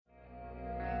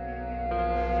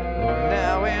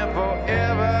been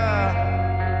forever.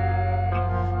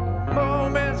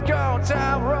 Moments go,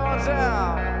 time runs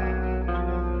out,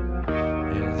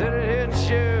 and then it hits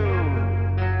you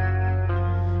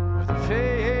with a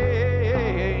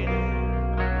pain.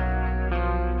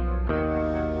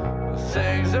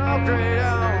 Things are great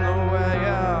on the way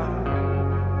up,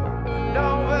 but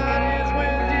nobody's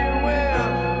with you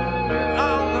when you're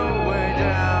on the way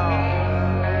down.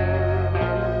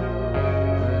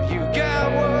 You got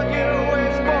what you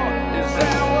wish for, is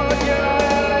that what you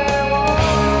really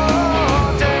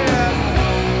wanted?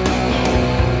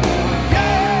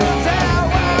 Yeah, that's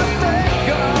how I think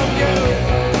of you.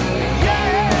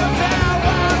 Yeah, that's how I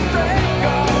think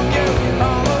of you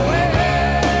all the way.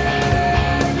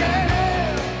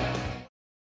 Yeah.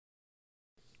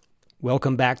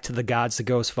 Welcome back to the Gods to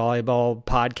Ghosts Volleyball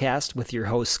podcast with your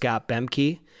host, Scott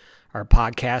Bemke. Our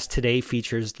podcast today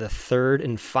features the third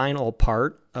and final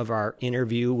part of our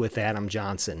interview with Adam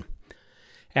Johnson.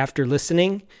 After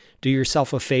listening, do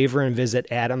yourself a favor and visit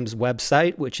Adam's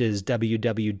website, which is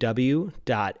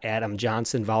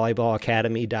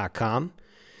www.adamjohnsonvolleyballacademy.com,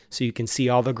 so you can see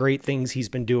all the great things he's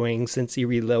been doing since he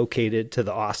relocated to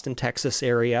the Austin, Texas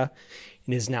area,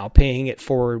 and is now paying it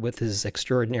forward with his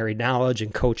extraordinary knowledge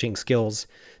and coaching skills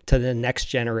to the next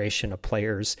generation of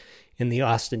players in the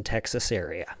Austin, Texas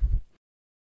area.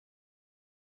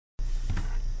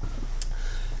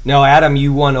 Now, Adam,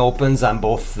 you won opens on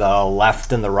both the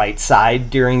left and the right side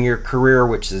during your career,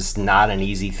 which is not an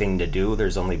easy thing to do.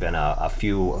 There's only been a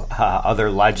few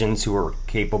other legends who are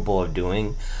capable of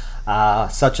doing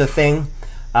such a thing.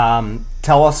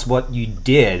 Tell us what you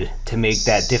did to make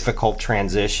that difficult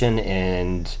transition,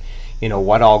 and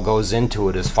what all goes into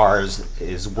it as far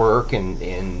as work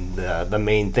and the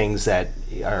main things that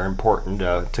are important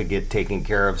to get taken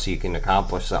care of so you can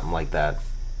accomplish something like that.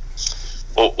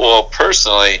 Well,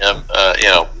 personally,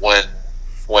 when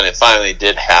it finally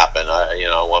did happen,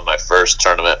 I won my first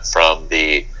tournament from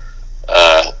the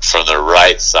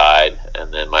right side,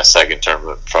 and then my second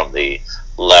tournament from the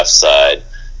left side.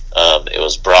 It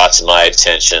was brought to my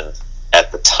attention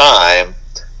at the time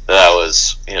that I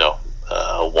was,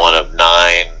 one of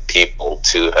 9 people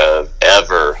to have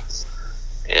ever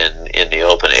in the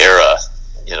open era,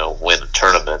 win a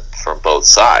tournament from both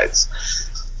sides.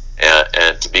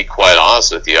 And to be quite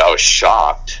honest with you, I was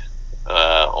shocked,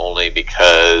 only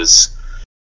because,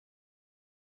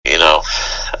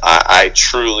 I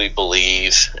truly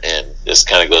believe, and this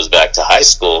kind of goes back to high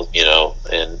school,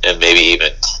 and maybe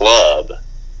even club,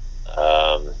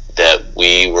 that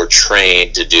we were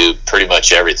trained to do pretty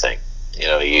much everything.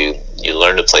 You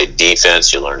learn to play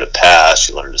defense, you learn to pass,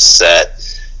 you learn to set,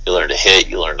 you learn to hit,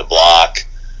 you learn to block.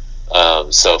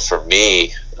 So for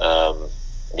me,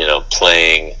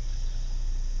 playing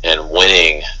and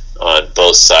winning on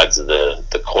both sides of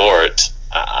the court,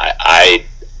 I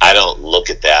don't look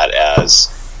at that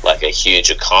as like a huge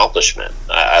accomplishment.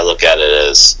 I look at it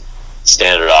as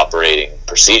standard operating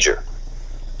procedure,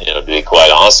 to be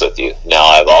quite honest with you. Now,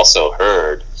 I've also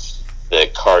heard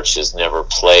that Karch has never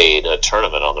played a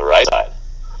tournament on the right side.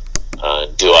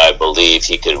 Do I believe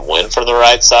he could win from the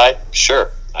right side?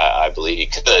 Sure, I believe he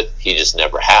could. He just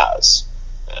never has,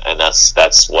 and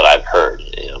that's what I've heard.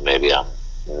 Maybe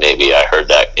I heard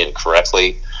that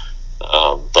incorrectly,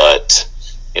 but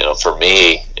for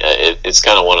me, it's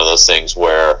kind of one of those things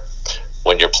where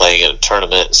when you're playing in a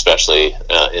tournament, especially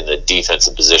in the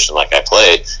defensive position like I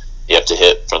played, you have to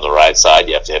hit from the right side,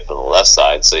 you have to hit from the left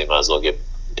side, so you might as well get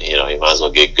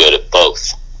good at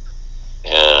both.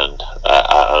 And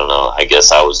I don't know. I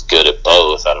guess I was good at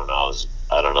both. I don't know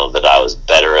that I was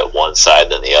better at one side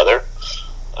than the other.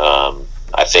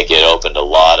 I think it opened a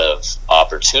lot of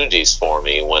opportunities for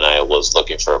me when I was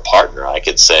looking for a partner. I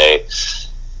could say,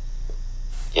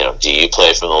 do you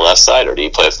play from the left side or do you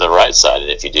play from the right side?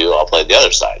 And if you do, I'll play the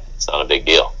other side. It's not a big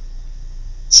deal.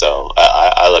 So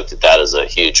I looked at that as a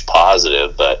huge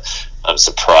positive, but I'm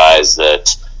surprised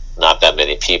that not that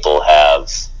many people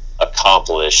have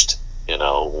accomplished,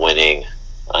 winning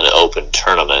an open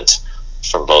tournament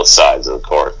from both sides of the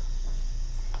court.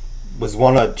 Was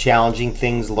one of the challenging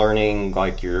things learning,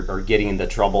 or getting the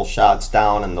trouble shots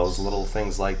down and those little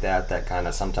things like that kind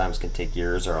of sometimes can take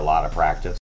years or a lot of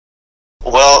practice?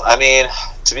 Well, I mean,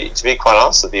 to be quite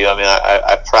honest with you, I mean,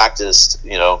 I practiced,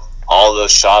 all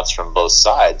those shots from both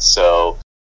sides. So,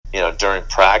 during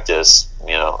practice,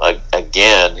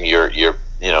 again, you're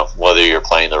whether you're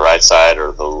playing the right side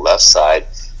or the left side,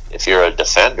 if you're a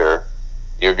defender,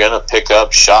 you're going to pick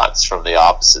up shots from the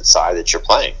opposite side that you're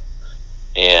playing.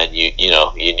 And you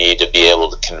need to be able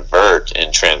to convert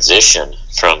and transition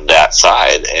from that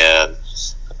side. And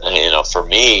for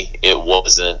me, it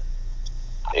wasn't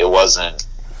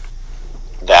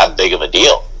that big of a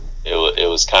deal. It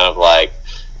was kind of like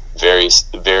very,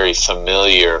 very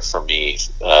familiar for me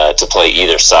to play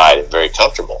either side and very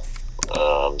comfortable.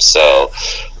 So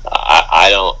I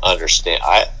don't understand.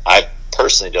 I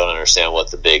personally don't understand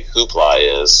what the big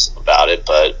hoopla is about it,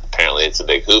 but apparently it's a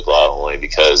big hoopla only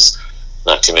because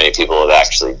not too many people have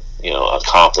actually,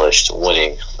 accomplished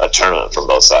winning a tournament from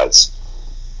both sides.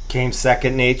 Came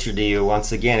second nature to you.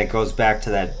 Once again, it goes back to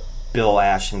that Bill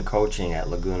Ashen coaching at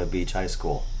Laguna Beach High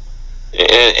School. And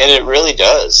it really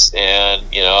does. And,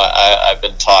 I've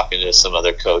been talking to some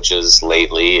other coaches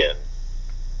lately, and,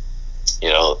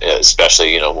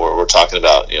 especially, we're talking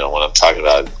about, when I'm talking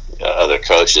about other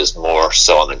coaches, more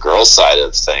so on the girls' side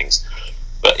of things.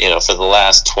 But, for the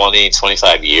last 20,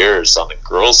 25 years on the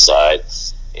girls' side,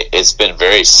 it's been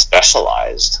very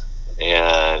specialized.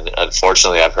 And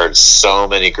unfortunately, I've heard so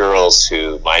many girls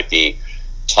who might be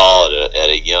tall at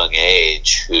a young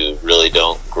age who really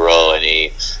don't grow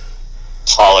any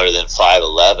taller than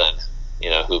 5'11",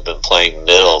 who've been playing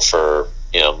middle for,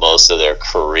 most of their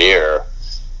career.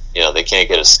 They can't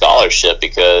get a scholarship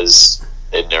because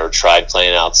they've never tried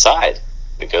playing outside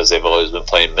because they've always been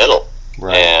playing middle.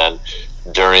 Right. And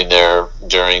during their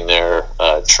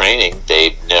training,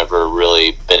 they've never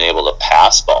really been able to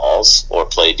pass balls or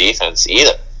play defense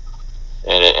either.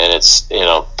 And it's,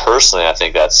 personally, I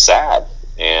think that's sad.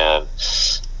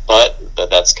 But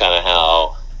that's kind of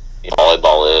how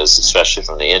volleyball is, especially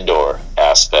from the indoor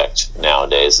aspect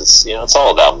nowadays. It's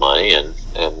all about money and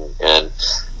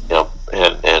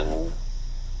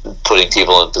putting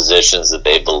people in positions that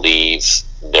they believe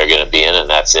they're going to be in, and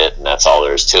that's it, and that's all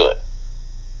there is to it.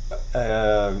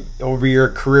 Over your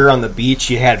career on the beach,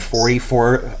 you had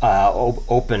 44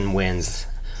 open wins,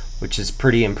 which is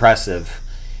pretty impressive.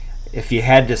 If you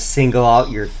had to single out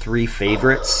your three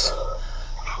favorites,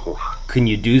 can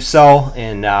you do so?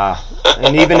 And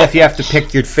even if you have to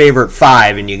pick your favorite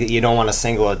five, and you don't want to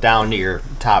single it down to your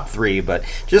top three, but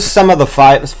just some of the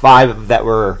five that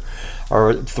were,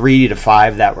 or 3 to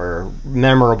 5 that were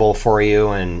memorable for you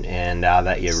and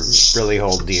that you really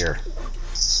hold dear.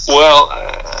 Well,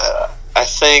 I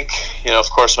think, of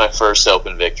course, my first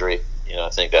open victory, I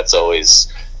think that's always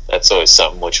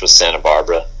something, which was Santa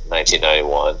Barbara,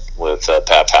 1991, with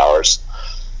Pat Powers.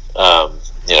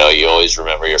 You always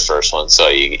remember your first one, so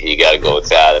you got to go with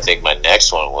that. I think my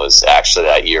next one was actually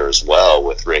that year as well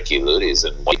with Ricky Ludes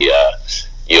and the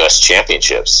U.S.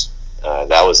 Championships.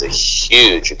 That was a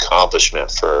huge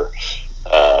accomplishment for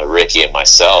Ricky and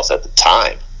myself at the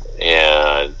time.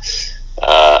 And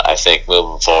I think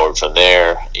moving forward from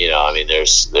there,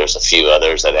 there's a few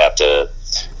others I'd have to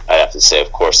say,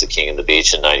 of course, the King of the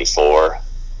Beach in '94.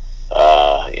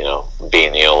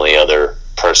 Being the only other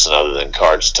person other than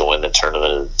Cards to win the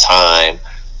tournament at the time.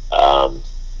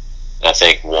 I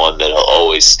think one that'll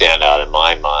always stand out in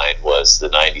my mind was the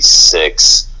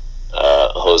 '96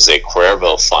 Jose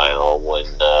Cuervo final when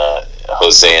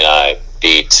Jose and I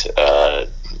beat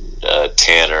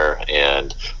Tanner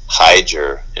and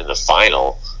Hyger in the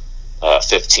final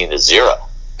 15-0.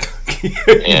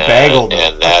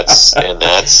 and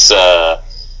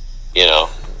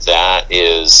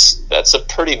that's a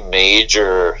pretty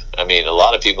major. A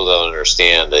lot of people don't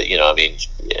understand that.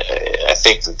 I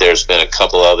think that there's been a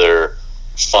couple other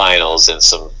finals and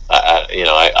some.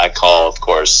 I call, of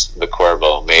course, the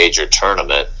Cuervo major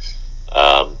tournament.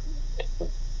 And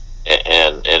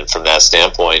from that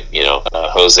standpoint,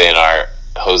 Jose and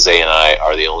I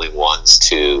are the only ones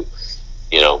to,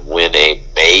 win a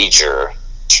major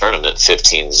tournament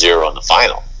 15-0 in the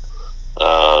final.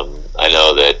 I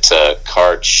know that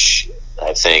Karch,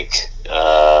 I think,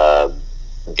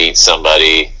 beat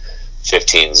somebody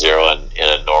 15-0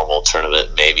 in a normal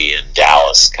tournament, maybe in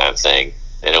Dallas kind of thing.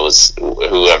 And it was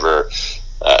whoever,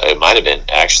 it might have been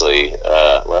actually,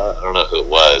 I don't know who it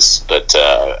was, but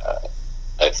I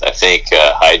think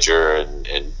Hyger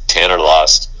and Tanner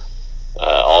lost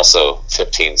also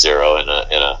 15-0 in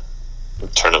a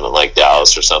tournament like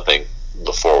Dallas or something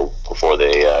before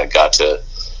they got to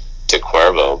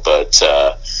Cuervo. But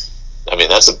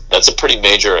that's a pretty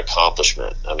major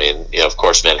accomplishment. Of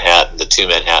course, Manhattan, the two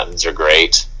Manhattans are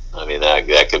great.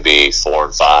 That could be 4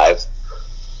 and 5.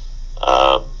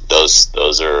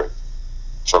 Those are,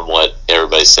 from what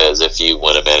everybody says, if you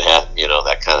win a Manhattan,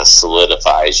 that kind of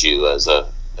solidifies you as a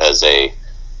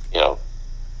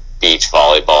beach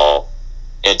volleyball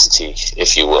entity,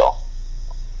 if you will.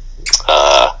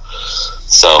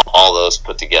 So all those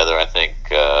put together, I think,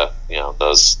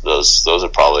 those are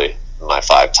probably my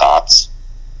 5 tops.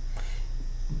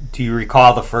 Do you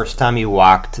recall the first time you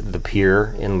walked the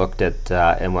pier and looked at,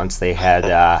 and once they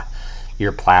had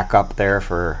your plaque up there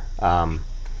for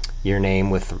your name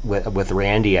with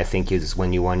Randy, I think, is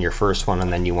when you won your first one,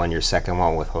 and then you won your second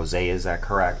one with Jose. Is that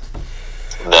correct?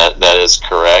 That is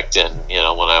correct. And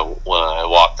when I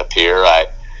walked the pier, I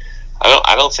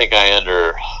don't think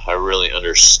I really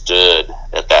understood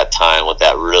at that time what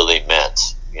that really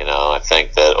meant. I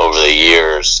think that over the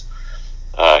years,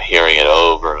 hearing it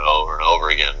over and over and over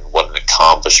again, what an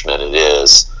accomplishment it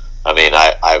is. I mean,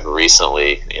 I've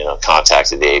recently,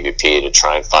 contacted the AVP to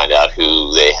try and find out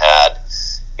who they had,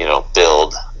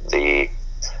 build the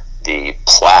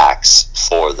plaques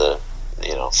for the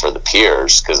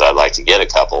piers, because I'd like to get a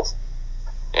couple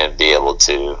and be able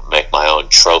to make my own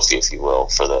trophy, if you will,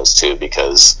 for those two,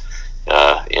 because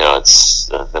it's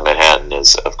the Manhattan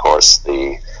is, of course,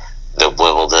 the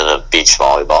Wimbledon of beach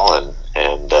volleyball,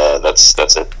 and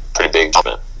that's a pretty big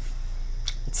jump.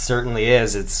 It certainly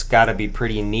is. It's got to be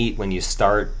pretty neat when you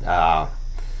start, and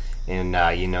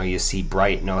you see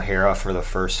Brighton O'Hara for the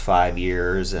first 5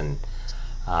 years, and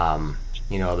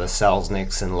the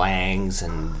Selznicks and Langs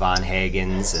and Von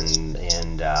Hagens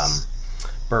and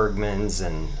Bergmans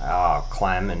and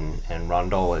Clem and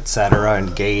Rundle, etc.,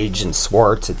 and Gage and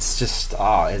Swartz. It's just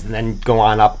and then go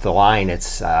on up the line.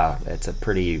 It's a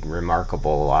pretty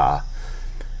remarkable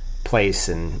place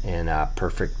and a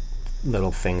perfect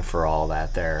little thing for all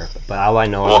that there. But all I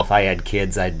know is if I had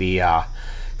kids, I'd be as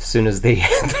soon as they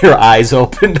their eyes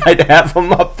opened, I'd have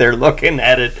them up there looking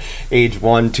at it, age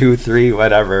 1, 2, 3,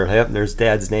 whatever. Yep, there's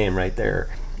Dad's name right there.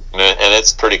 And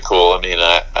it's pretty cool. I mean,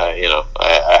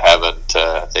 I haven't.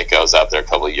 I think I was out there a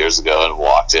couple of years ago and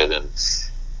walked it, and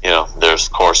there's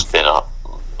of course been a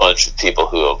bunch of people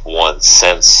who have won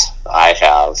since I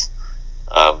have,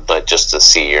 but just to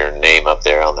see your name up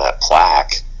there on that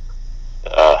plaque,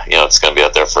 it's going to be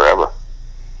out there forever.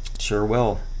 Sure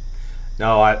will.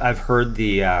 No, I've heard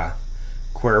the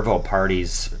Cuervo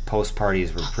post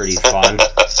parties were pretty fun.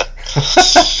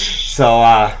 So,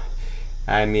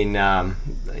 and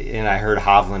I heard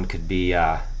Hovland could be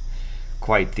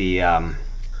quite the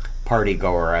party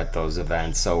goer at those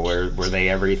events. So were they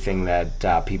everything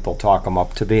that people talk them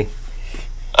up to be?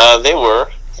 They were.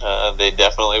 They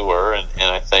definitely were. And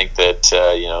I think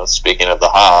that, speaking of the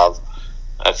Hov,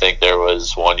 I think there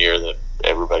was one year that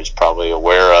everybody's probably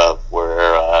aware of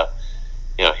where,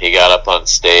 he got up on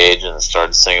stage and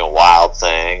started singing Wild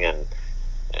Thing and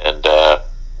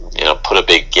put a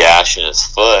big gash in his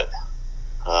foot.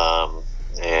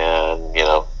 And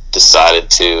decided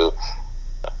to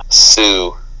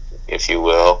sue, if you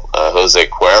will, Jose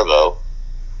Cuervo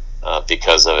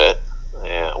because of it,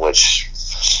 which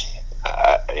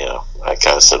I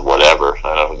kind of said whatever.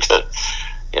 I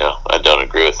don't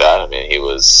agree with that. I mean, he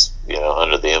was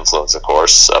under the influence, of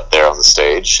course, up there on the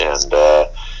stage, and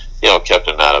kept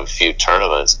him out of a few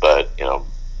tournaments. But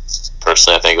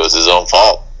personally, I think it was his own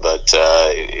fault. But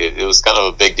it was kind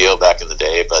of a big deal back in the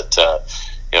day. But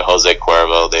Jose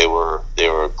Cuervo, they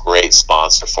were a great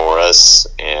sponsor for us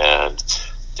and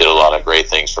did a lot of great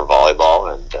things for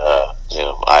volleyball, and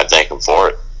I thank them for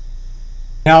it.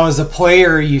 Now, as a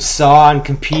player, you saw and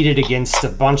competed against a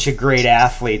bunch of great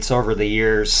athletes over the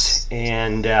years,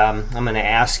 and I'm going to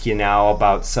ask you now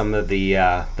about some of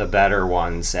the better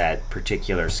ones at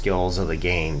particular skills of the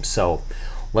game. So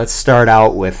let's start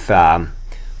out with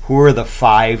who are the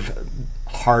 5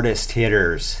 hardest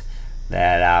hitters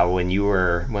that when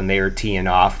they were teeing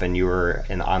off and you were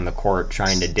on the court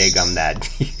trying to dig them, that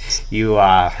you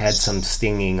had some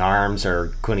stinging arms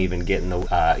or couldn't even get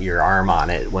your arm on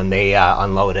it when they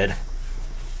unloaded?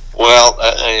 Well,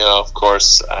 of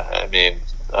course,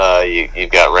 you've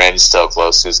got Randy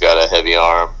Stoklos, who's got a heavy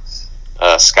arm,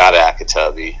 Scott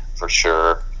Akatubby for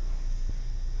sure.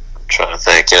 I'm trying to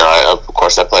think. Of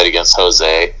course, I played against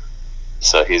Jose,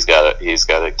 so he's got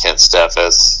a Kent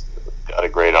Steffes, got a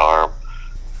great arm.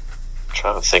 I'm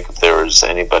trying to think if there was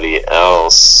anybody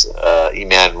else.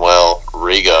 Emmanuel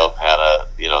Rigo had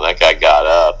that guy got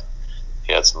up.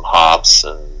 He had some hops,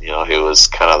 and he was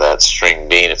kind of that string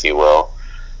bean, if you will.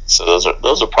 So those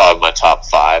are probably my top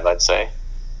 5, I'd say.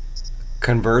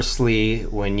 Conversely,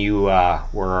 when you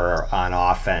were on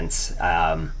offense,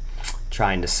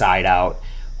 trying to side out,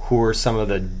 who were some of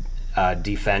the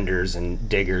defenders and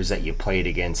diggers that you played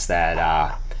against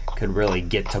that could really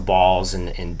get to balls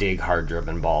and dig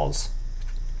hard-driven balls?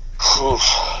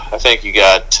 I think you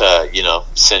got,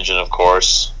 St. John, of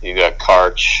course. You got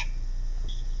Karch.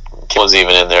 Kim was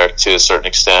even in there to a certain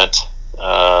extent.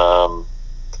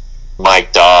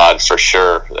 Mike Dodd, for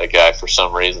sure. That guy, for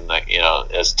some reason,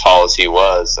 as tall as he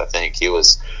was, I think he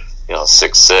was,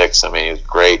 6'6". I mean, he was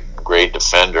great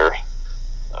defender.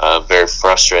 Very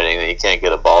frustrating that you can't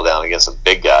get a ball down against a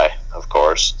big guy, of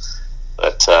course.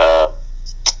 But I'm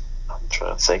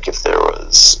trying to think if there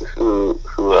was who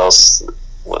else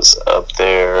was up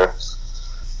there.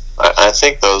 I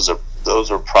think those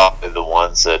are probably the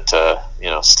ones that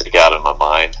stick out in my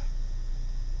mind.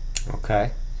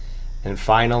 Okay. And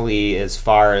finally, as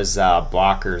far as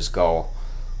blockers go,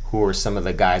 who were some of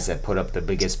the guys that put up the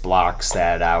biggest blocks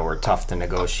that were tough to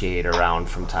negotiate around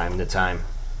from time to time?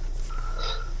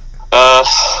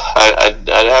 I'd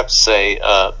have to say,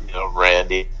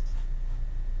 Randy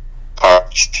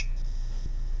Karch,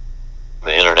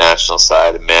 the international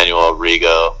side, Emmanuel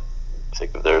Rigo. I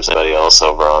think if there's anybody else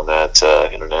over on that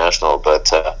international,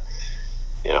 but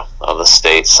on the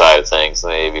state side of things, the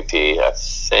AVP, I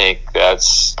think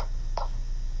that's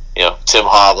Tim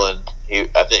Hovland. He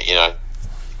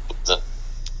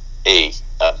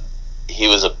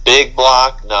was a big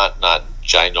block, not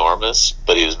ginormous,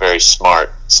 but he was very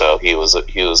smart. So he was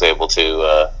able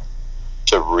to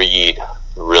read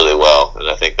really well, and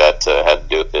I think that had to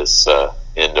do with his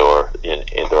indoor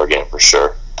game for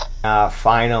sure.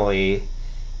 Finally,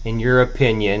 in your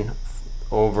opinion,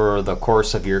 over the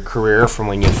course of your career, from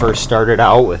when you first started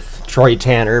out with Troy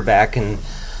Tanner back in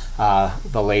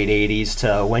the late 80s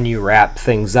to when you wrap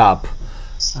things up,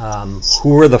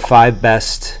 who are the 5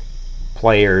 best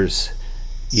players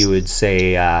you would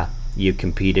say you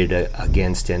competed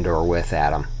against and/or with,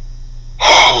 Adam?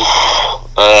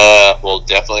 Well,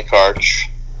 definitely Karch.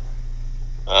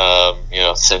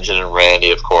 St. John and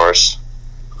Randy, of course.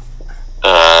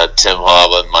 Tim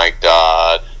Hovland, Mike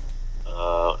Dodd,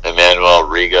 Emmanuel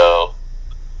Rigo.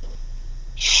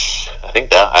 I think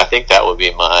that would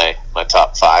be my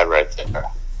top 5 right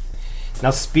there.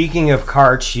 Now, speaking of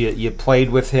Karch, you played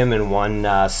with him and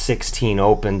won 16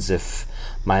 Opens, if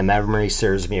my memory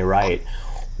serves me right.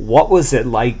 What was it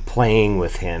like playing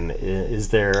with him?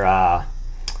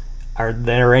 Are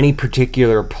there any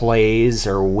particular plays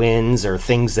or wins or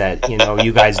things that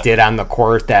you guys did on the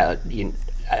court that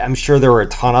I'm sure there were a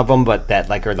ton of them, but that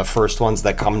are the first ones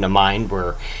that come to mind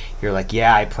where you're like,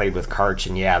 yeah, I played with Karch,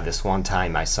 and yeah, this one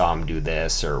time I saw him do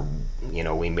this, or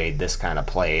we made this kind of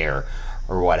play, or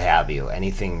what have you.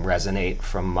 Anything resonate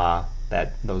from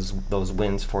those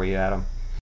wins for you, Adam?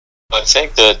 I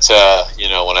think that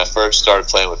when I first started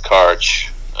playing with Karch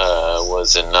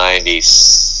was in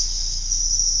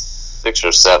 '96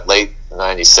 or 7, late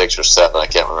 '96 or 7. I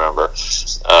can't remember.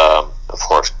 Of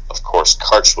course,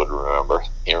 Karch would remember.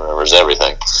 He remembers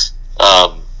everything.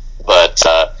 But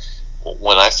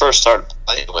when I first started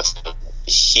playing with him,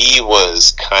 he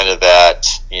was kind of at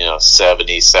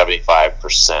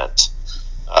 70-75%.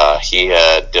 He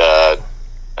had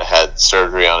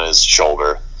surgery on his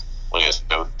shoulder when he was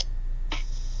moved,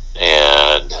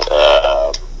 and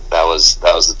that was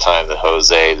the time that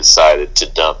Jose decided to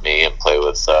dump me and play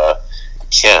with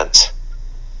Kent.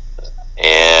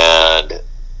 And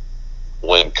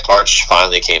when Karch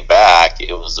finally came back,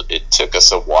 it took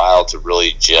us a while to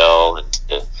really gel and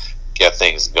to get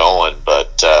things going.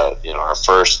 But our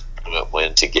first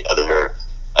win together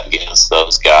against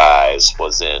those guys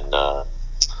was in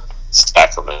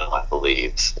Sacramento, I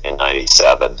believe, in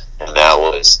 '97, and that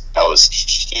was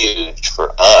huge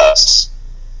for us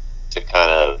to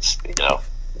kind of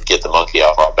get the monkey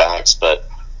off our backs. But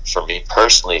for me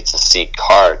personally, to see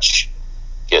Karch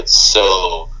get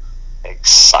so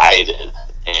excited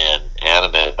and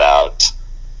animate about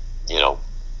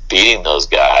beating those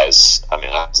guys, I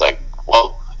was like,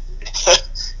 whoa.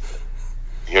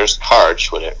 Here's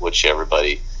Karch, which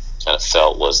everybody kind of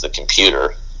felt was the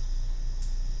computer,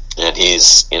 and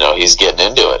he's getting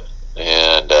into it,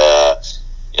 and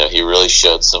he really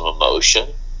showed some emotion,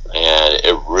 and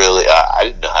it really I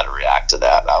didn't know how to react to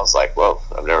that. I was like, whoa,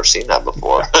 I've never seen that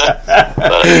before.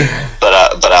 but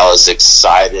I was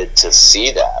excited to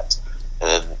see that,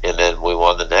 and then we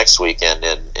won the next weekend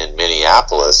in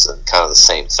Minneapolis, and kind of the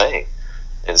same thing.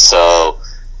 And so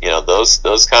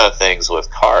those kind of things with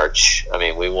Karch.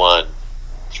 We won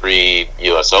 3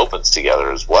 U.S. Opens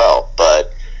together as well,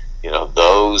 but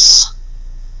those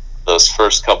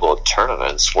first couple of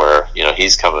tournaments where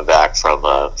he's coming back from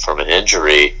an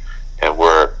injury, and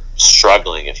we're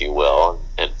struggling, if you will,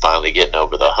 and finally getting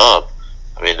over the hump.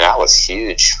 That was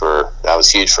huge for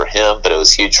him, but it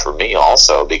was huge for me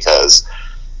also, because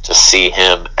to see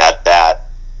him at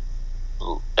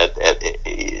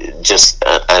just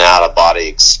an out of body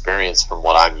experience from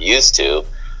what I'm used to,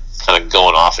 kind of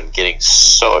going off and getting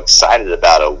so excited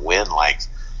about a win like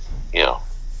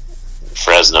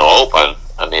Fresno Open.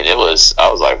 I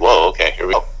was like, whoa, okay, here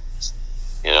we go.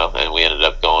 And we ended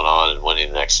up going on and winning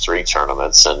the next 3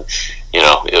 tournaments. And,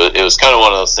 it was kind of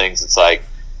one of those things. It's like,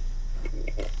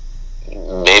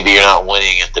 maybe you're not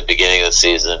winning at the beginning of the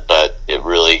season, but it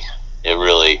really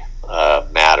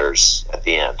matters at at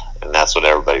the end, and that's what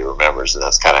everybody remembers, and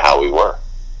that's kind of how we were.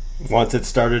 Once it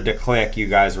started to click, you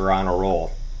guys were on a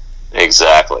roll.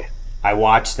 Exactly. I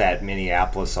watched that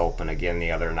Minneapolis Open again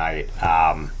the other night.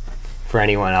 For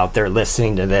anyone out there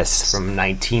listening to this, from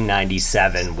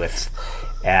 1997 with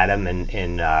Adam and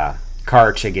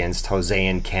Karch against Jose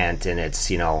and Kent, and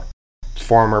it's,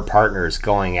 former partners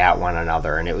going at one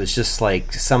another, and it was just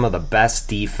like some of the best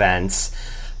defense,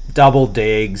 double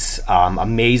digs,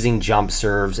 amazing jump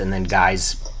serves, and then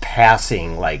guys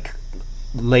passing like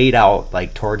laid out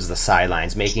like towards the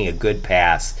sidelines, making a good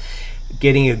pass,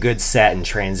 getting a good set and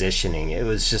transitioning. It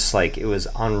was just like, it was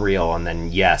unreal. And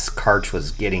then yes, Karch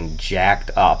was getting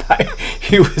jacked up.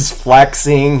 He was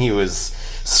flexing, he was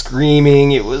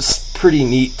screaming. It was pretty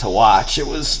neat to watch.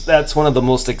 That's one of the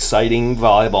most exciting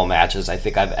volleyball matches I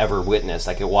think I've ever witnessed.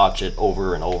 I could watch it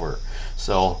over and over.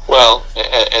 So well,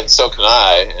 and so can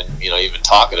I. And even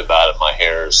talking about it, my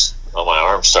hairs on my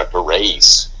arms start to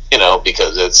raise.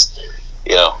 Because it's,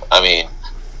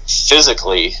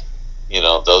 physically,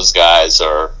 those guys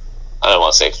are, I don't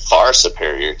want to say far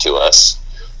superior to us,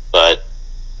 but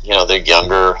they're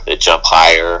younger, they jump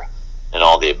higher, and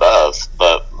all the above.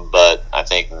 But I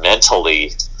think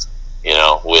mentally,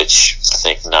 which I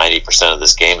think 90% of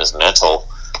this game is mental,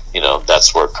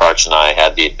 that's where Karch and I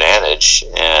had the advantage,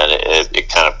 and it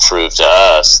kind of proved to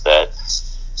us that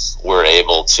we're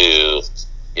able to,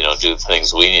 do the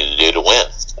things we need to do to win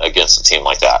against a team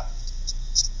like that.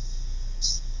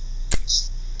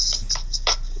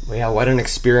 Yeah, what an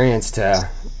experience to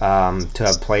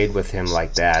have played with him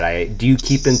like that. Do you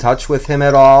keep in touch with him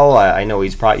at all? I know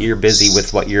you're busy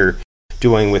with what you're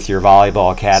doing with your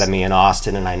volleyball academy in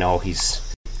Austin, and I know he's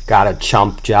got a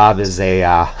chump job as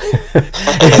as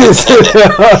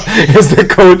the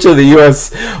coach of the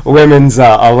U.S. women's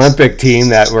Olympic team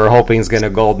that we're hoping is going to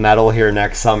gold medal here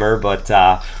next summer. But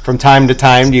from time to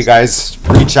time, do you guys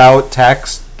reach out,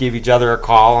 text, give each other a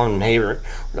call, and hey,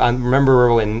 I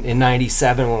remember in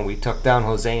 '97 when we took down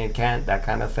Jose and Kent, that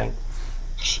kind of thing?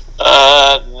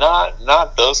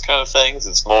 Not those kind of things.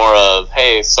 It's more of,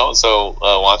 hey, so and so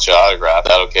wants your autograph.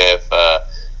 Is that okay if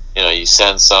you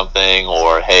send something?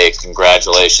 Or hey,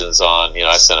 congratulations on,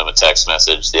 I sent him a text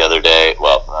message the other day.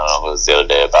 Well, I don't know, it was the other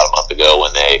day, about a month ago,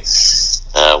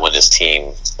 when his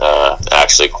team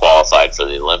actually qualified for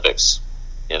the Olympics.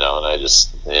 And I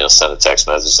just sent a text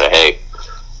message, say, hey,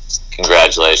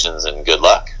 congratulations and good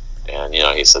luck. And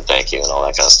he said thank you and all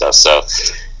that kind of stuff. So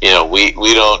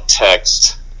we don't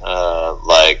text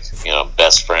like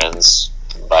best friends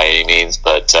by any means,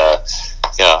 but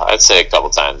I'd say a couple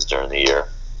times during the year.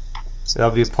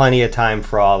 There'll be plenty of time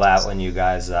for all that when you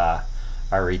guys are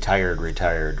retired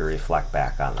to reflect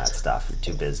back on that stuff. You're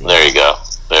too busy. There you go.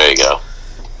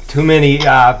 Too many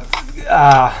of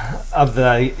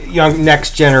the young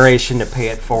next generation to pay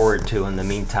it forward to in the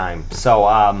meantime.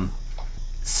 So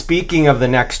speaking of the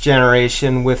next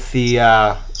generation, with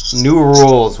the new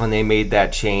rules when they made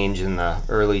that change in the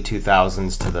early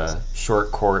 2000s to the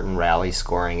short court and rally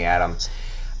scoring, Adam,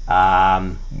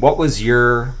 what was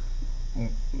your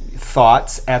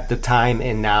thoughts at the time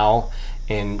and now,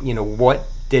 and what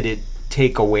did it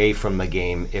take away from the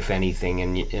game, if anything,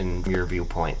 in your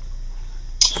viewpoint?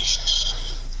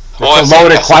 Well, it's a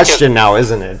loaded question now,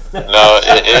 isn't it? No,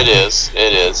 it is,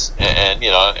 and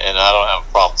and I don't have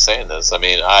a problem saying this. I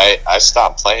mean, I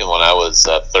stopped playing when I was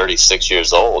 36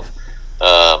 years old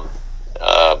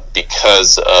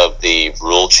because of the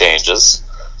rule changes.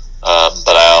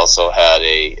 But I also had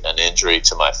an injury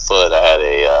to my foot. I had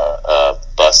a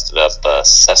busted up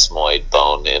sesamoid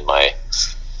bone in my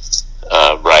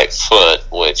right foot,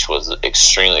 which was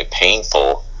extremely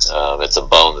painful. It's a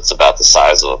bone that's about the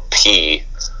size of a pea,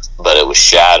 but it was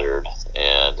shattered,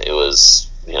 and it was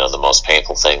the most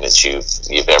painful thing that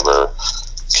you've ever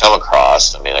come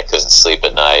across. I mean, I couldn't sleep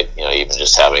at night. Even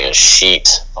just having a sheet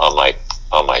on my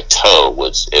toe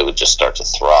would just start to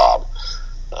throb.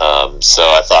 So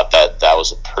I thought that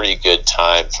was a pretty good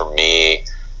time for me,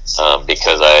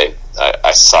 because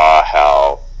I saw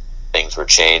how things were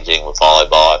changing with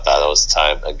volleyball. I thought it was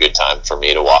a good time for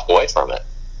me to walk away from it.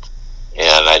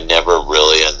 And I never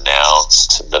really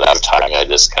announced that I was retiring. I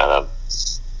just kind of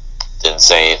didn't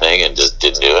say anything and just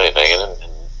didn't do anything,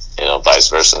 and vice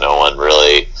versa. No one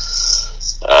really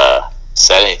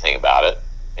said anything about it.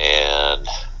 And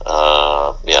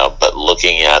but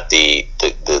looking at the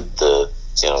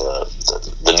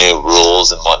new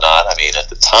rules and whatnot, I mean, at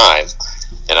the time,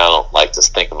 and I don't like to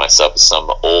think of myself as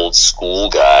some old school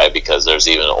guy, because there's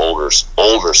even older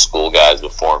school guys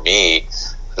before me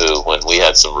who, when we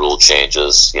had some rule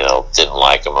changes, didn't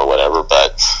like them or whatever.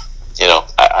 But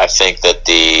I think that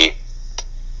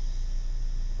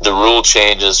the rule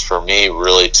changes for me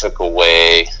really took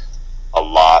away a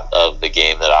lot of the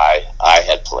game that I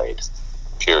had played,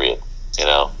 period.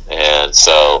 And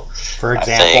so, for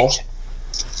example,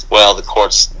 well, the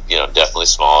court's definitely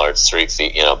smaller. It's 3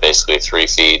 feet, basically 3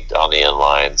 feet on the end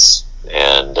lines,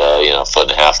 and a foot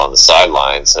and a half on the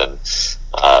sidelines. And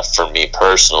for me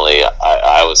personally,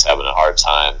 I was having a hard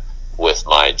time with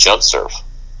my jump serve.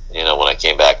 When I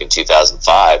came back in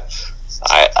 2005,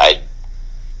 I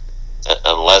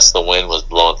unless the wind was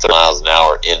blowing 30 miles an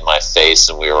hour in my face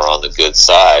and we were on the good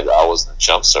side, I wasn't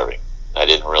jump serving. I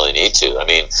didn't really need to. I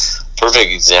mean,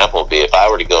 perfect example would be if I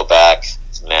were to go back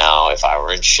now, if I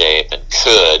were in shape and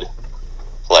could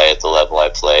play at the level I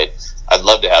played, I'd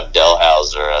love to have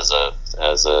Delhauser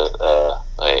as a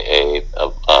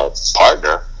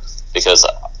partner, because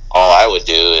all I would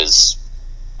do is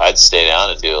I'd stay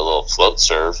down and do a little float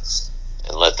serve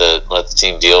and let the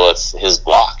team deal with his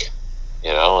block,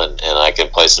 and I can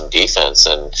play some defense.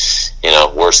 And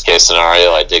worst case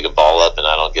scenario, I dig a ball up and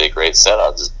I don't get a great set,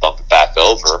 I'll just bump it back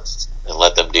over and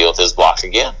let them deal with his block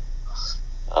again,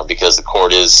 because the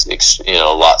court is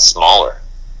a lot smaller,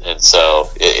 and so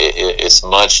it's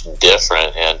much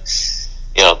different. And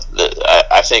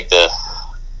I think the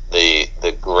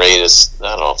greatest, I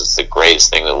don't know if it's the greatest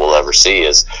thing that we'll ever see,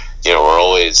 is we're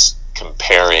always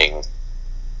comparing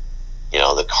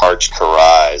the Karch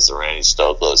Karais, the Randy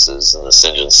Stokloses, and the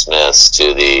St. John Smiths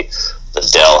to the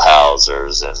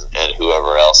Delhausers and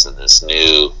whoever else in this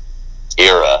new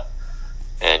era.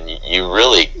 And you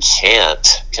really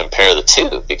can't compare the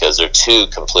two, because they're two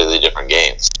completely different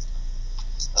games.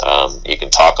 You can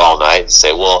talk all night and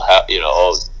say, well,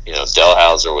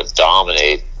 Delhauser would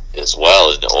dominate as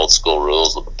well in the old school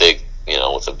rules with a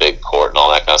big court and all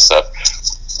that kind of stuff.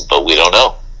 But we don't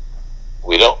know.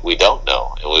 We don't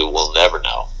know, and we will never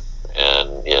know.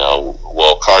 And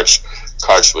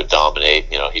Karch would dominate.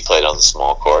 He played on the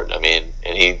small court. I mean,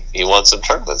 and he won some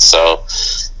tournaments. So,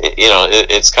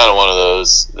 it's kind of one of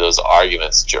those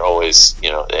arguments that you're always,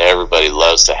 everybody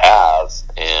loves to have,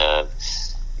 and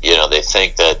they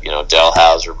think that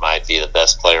Delhauser might be the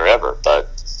best player ever,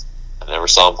 but I never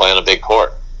saw him play on a big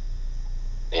court,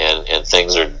 and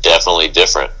things are definitely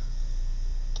different.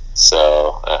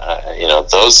 So,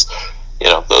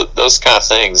 those kind of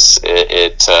things.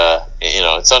 It's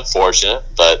unfortunate,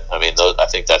 but I mean, I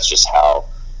think that's just how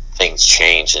things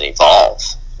change and evolve,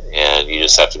 and you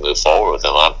just have to move forward with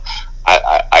them.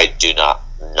 I do not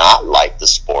like the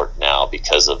sport now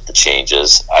because of the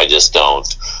changes. I just don't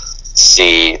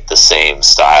see the same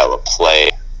style of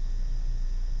play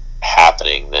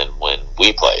happening than when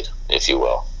we played, if you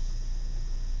will.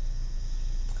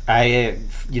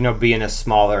 Being a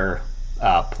smaller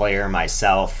player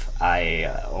myself, I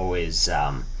always,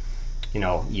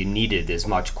 you needed as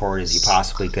much court as you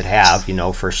possibly could have,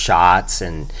 for shots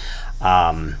and,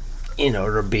 to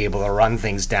be able to run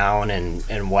things down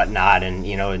and whatnot. And,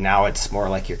 now it's more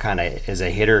like you're kind of, as a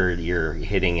hitter, you're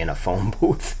hitting in a phone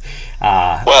booth. And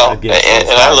I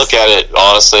look at it,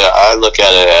 honestly,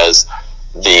 as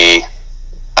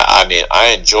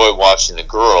I enjoy watching the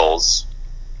girls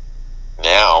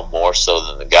now more so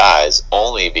than the guys,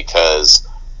 only because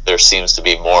there seems to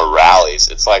be more rallies.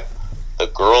 It's like the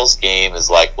girls' game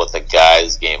is like what the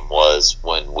guys' game was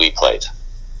when we played.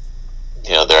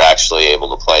 They're actually able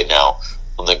to play now.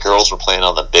 When the girls were playing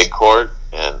on the big court,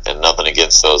 and nothing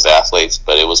against those athletes,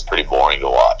 but it was pretty boring to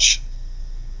watch,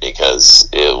 because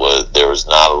there was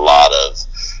not a lot of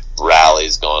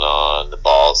rallies going on. The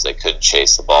balls, they couldn't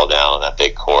chase the ball down on that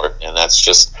big court, and that's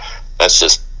just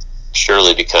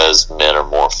purely because men are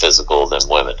more physical than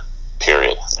women,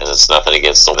 period. And it's nothing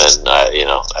against the men. I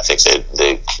think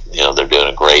they're doing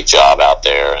a great job out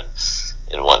there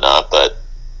and whatnot, but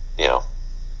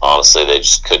honestly, they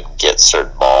just couldn't get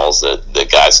certain balls that the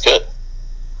guys could.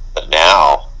 But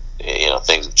now,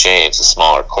 things have changed. A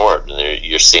smaller court, and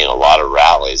you're seeing a lot of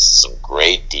rallies, some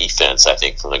great defense, I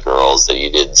think, from the girls that you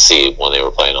didn't see when they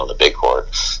were playing on the big court.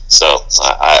 So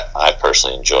I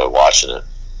personally enjoy watching it.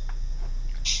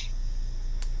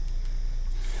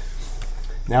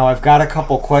 Now, I've got a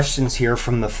couple questions here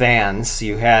from the fans.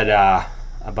 You had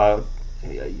about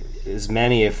as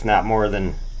many, if not more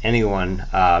than anyone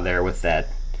there with that,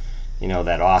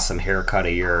 that awesome haircut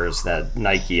of yours, that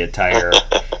Nike attire,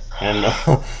 and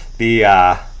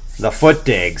the foot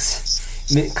digs.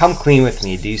 Come clean with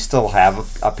me. Do you still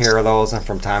have a pair of those, and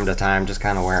from time to time just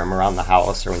kind of wear them around the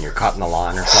house or when you're cutting the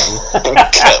lawn or something?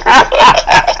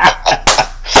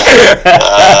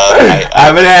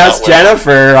 I'm going to ask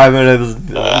Jennifer. I'm going to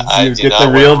get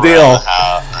the real deal.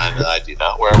 I do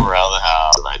not wear them around the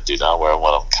house, and I do not wear them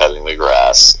when I'm cutting the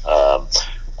grass.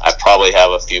 I probably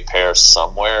have a few pairs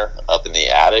somewhere up in the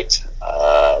attic.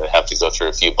 I have to go through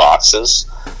a few boxes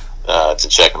to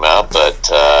check them out, but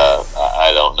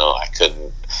I don't know. I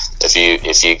couldn't.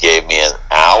 If you gave me an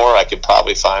hour, I could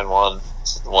probably find one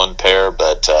pair,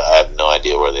 but I have no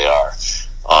idea where they are.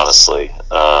 Honestly,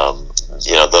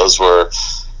 those were.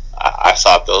 I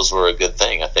thought those were a good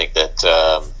thing. I think that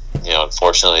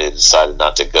unfortunately, they decided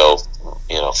not to go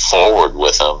forward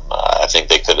with them. I think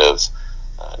they could have.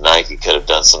 Nike could have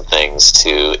done some things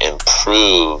to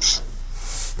improve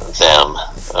them,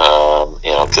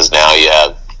 because now you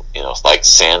have, like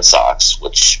sand socks,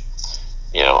 which,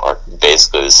 are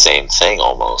basically the same thing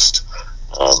almost.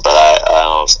 But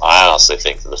I honestly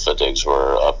think that the FootDigs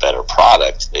were a better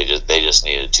product. They just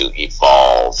needed to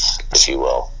evolve, if you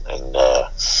will, and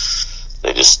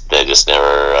they just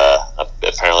never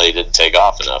apparently didn't take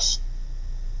off enough.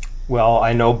 Well,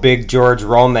 I know Big George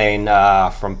Romaine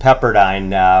from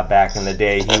Pepperdine back in the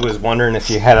day. He was wondering if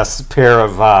you had a pair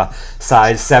of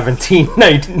size 17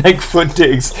 Nike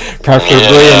FootDigs,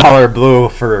 preferably in color blue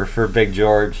for Big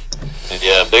George.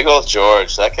 Yeah, big old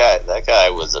George. That guy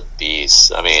was a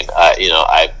beast. I mean,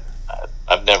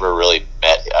 I've never really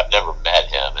met him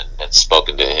and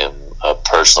spoken to him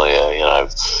personally.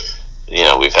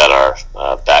 We've had our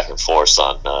back and forth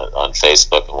on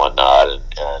Facebook and whatnot, and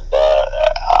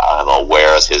I'm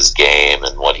aware of his game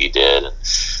and what he did.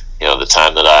 And the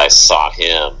time that I saw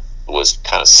him was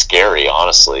kind of scary,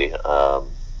 honestly.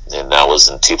 And that was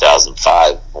in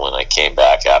 2005 when I came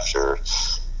back after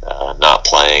not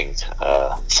playing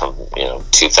from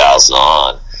 2000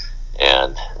 on,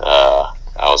 and I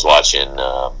was watching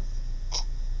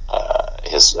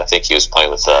I think he was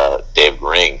playing with David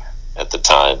Ring at the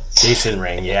time. Jason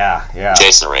Ring, yeah.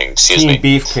 Jason Ring, excuse Team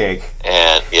me. Beefcake.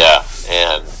 And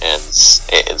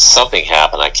and something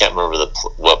happened. I can't remember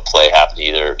what play happened.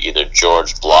 Either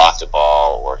George blocked a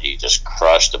ball or he just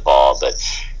crushed a ball, but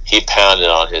he pounded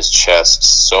on his chest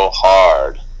so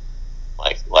hard,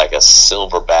 like a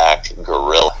silverback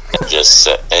gorilla, and just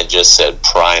said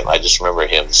prime. I just remember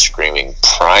him screaming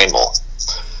primal,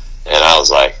 and I was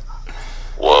like,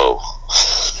 whoa.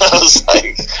 I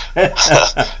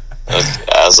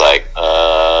was like,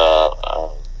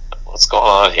 what's going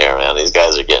on here, man? These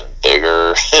guys are getting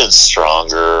bigger and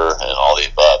stronger and all the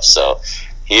above. So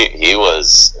he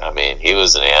was an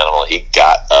animal. He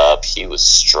got up. He was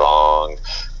strong.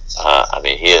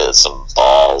 He had some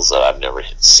balls that I've never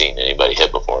seen anybody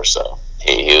hit before. So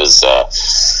he was.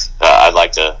 I'd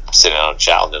like to sit down and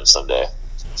chat with him someday.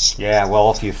 Yeah,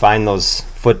 well, if you find those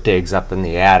FootDigs up in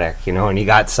the attic, and you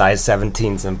got size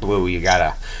 17s in blue, you got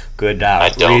a good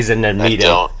reason to meet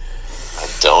him. I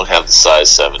don't have the size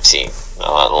 17.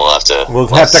 We'll have to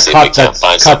cut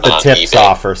the tips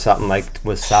off or something like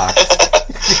with socks.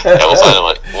 Yeah,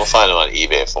 we'll find them on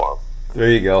eBay for him.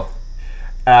 There you go.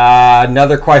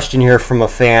 Another question here from a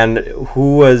fan.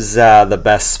 Who was the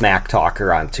best smack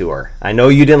talker on tour? I know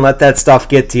you didn't let that stuff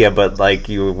get to you, but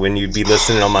when you'd be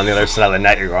listening to them on the other side of the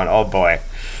net, you're going, oh boy,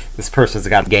 this person's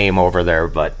got game over there.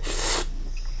 But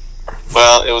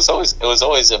well, it was always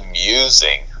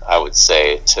amusing, I would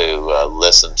say, to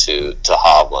listen to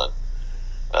Hovland.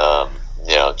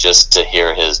 Just to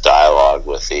hear his dialogue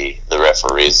with the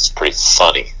referees is pretty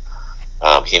funny.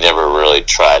 He never really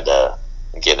tried to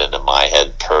get into my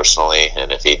head personally,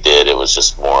 and if he did, it was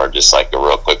just more just like a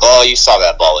real quick, oh, you saw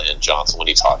that ball in, Johnson, what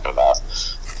are you talking about,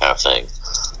 kind of thing.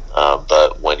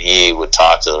 But when he would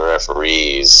talk to the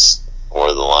referees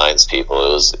or the lines people,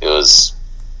 it was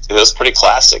pretty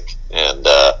classic, and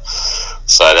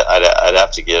so I'd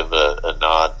have to give a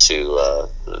nod to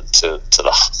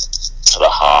the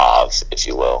Hov, if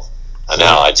you will. And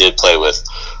now I did play with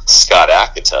Scott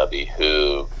Akatubby,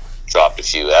 who dropped a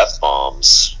few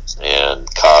F-bombs and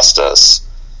cost us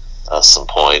some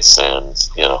points, and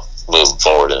moving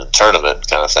forward in a tournament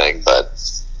kind of thing. But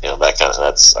that kind of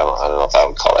I don't know if I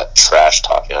would call that trash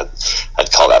talking.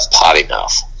 I'd call that potty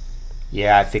mouth.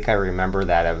 Yeah, I think I remember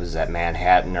that. It was at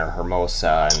Manhattan or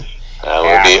Hermosa, and that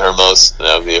would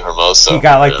be Hermosa. He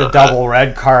got the double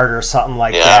red card or something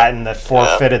like that, and that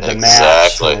forfeited the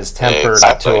match when his temper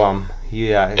got to him.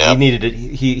 He needed it.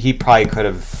 He probably could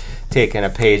have taken a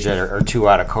page or two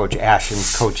out of Coach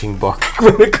Ashen's coaching book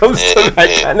when it comes to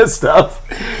that kind of stuff.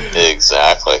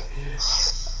 Exactly.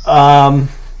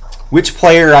 Which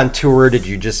player on tour did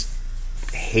you just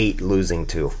hate losing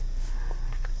to?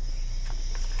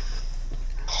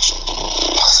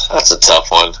 That's a tough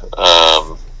one.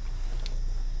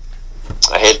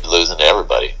 I hated losing to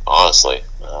everybody, honestly.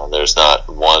 There's not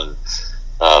one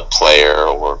player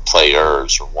or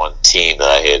players or one team that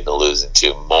I hated losing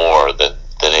to more than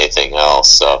anything else.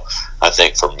 So I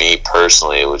think for me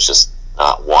personally, it was just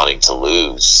not wanting to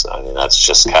lose. I mean, that's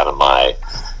just kind of my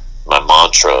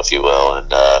mantra, if you will.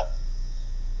 And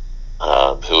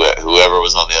whoever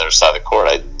was on the other side of the court,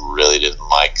 I really didn't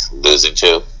like losing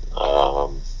to.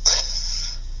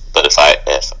 But if I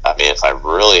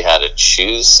really had to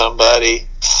choose somebody,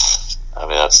 I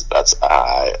mean, I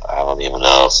don't even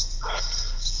know.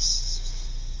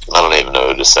 I don't even know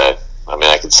who to say. I mean,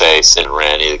 I could say Sid and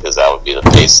Randy because that would be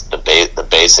the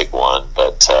basic one,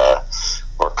 but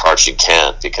or Karch and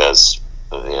Kent because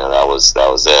that was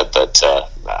it. But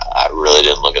I really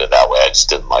didn't look at it that way. I just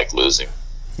didn't like losing.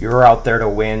 You were out there to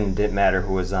win. Didn't matter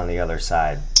who was on the other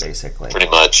side, basically. Pretty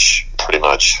much.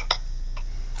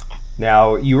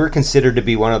 Now, you were considered to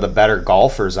be one of the better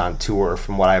golfers on tour,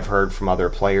 from what I've heard from other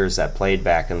players that played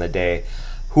back in the day.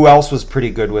 Who else was pretty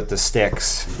good with the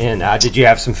sticks? And did you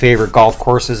have some favorite golf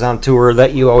courses on tour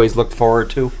that you always looked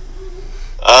forward to?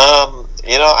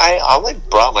 I only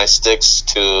brought my sticks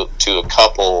to a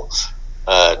couple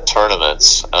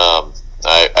tournaments.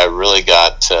 I really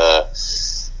got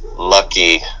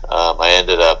lucky. I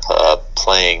ended up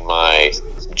playing my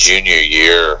junior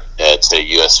year at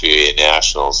USVA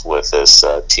Nationals with this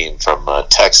team from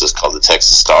Texas called the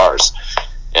Texas Stars.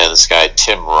 And this guy,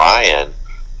 Tim Ryan,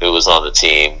 who was on the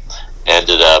team,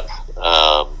 ended up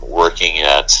working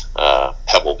at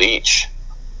Pebble Beach.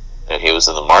 And he was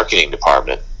in the marketing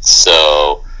department.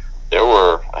 So there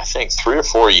were, I think, 3 or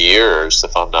 4 years,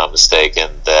 if I'm not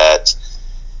mistaken, that,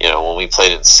 when we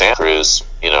played in Santa Cruz,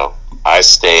 I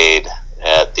stayed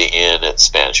at the inn at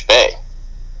Spanish Bay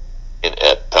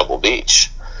at Pebble Beach.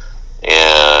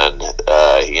 And,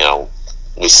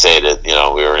 we stayed at, we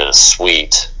were in a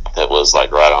suite that was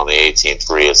like right on the 18th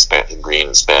green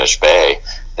in Spanish Bay.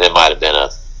 And it might have been a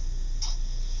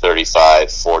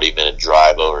 35-40 minute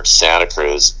drive over to Santa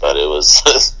Cruz, but it was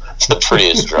the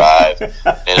prettiest drive. And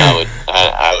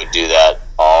I would do that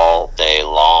all day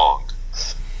long.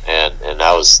 And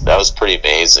that was pretty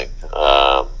amazing.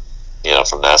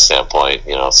 From that standpoint,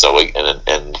 so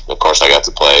and of course I got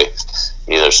to play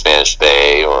either Spanish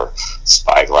Bay or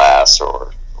Spyglass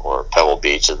or Pebble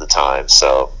Beach at the time,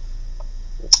 so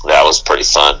that was pretty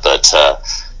fun. But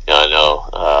I know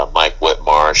Mike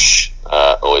Whitmarsh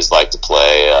always liked to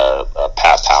play.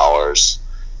 Pat Powers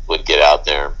would get out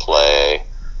there and play.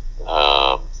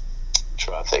 I'm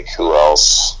trying to think who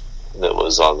else that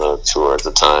was on the tour at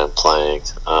the time playing.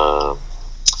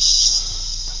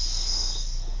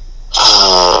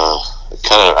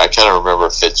 I kind of remember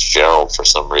Fitzgerald for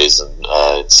some reason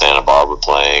in Santa Barbara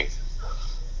playing.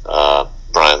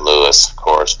 Brian Lewis, of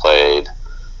course, played,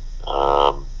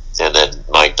 and then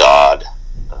Mike Dodd.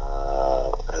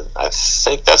 I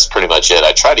think that's pretty much it.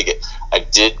 I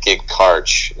did get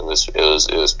Karch.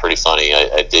 It was pretty funny.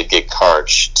 I did get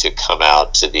Karch to come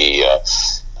out to the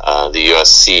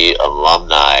USC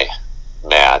alumni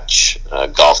match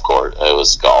golf course. It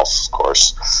was golf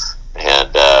course.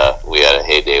 And we had a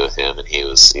heyday with him, and he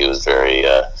was very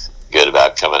good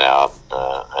about coming out.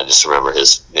 I just remember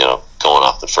his, going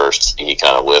off the first, he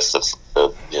kind of whiffed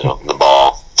the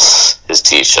ball, his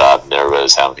tee shot, and everybody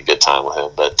was having a good time with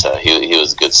him. But he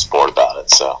was a good sport about it,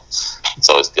 so it's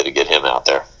always good to get him out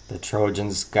there. The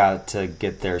Trojans got to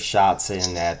get their shots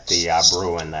in at the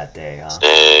Bruin that day, huh?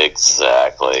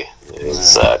 Exactly.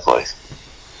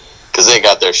 Because they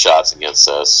got their shots against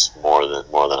us more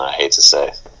than I hate to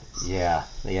say. Yeah,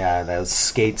 those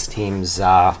skates teams,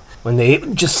 when they,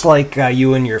 just like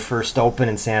you in your first Open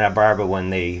in Santa Barbara, when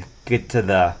they get to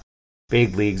the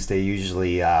big leagues, they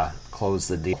usually close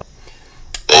the deal.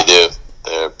 They do.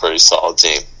 They're a pretty solid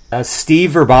team. Steve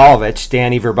Verbalovich,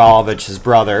 Danny Verbalovich's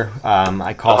brother,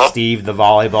 I call Steve the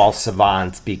volleyball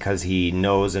savant because he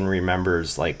knows and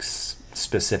remembers like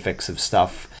specifics of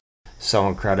stuff so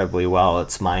incredibly well.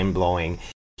 It's mind-blowing.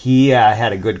 He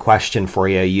had a good question for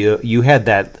you. You had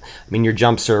that, your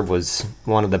jump serve was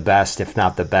one of the best, if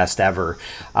not the best ever.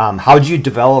 How'd you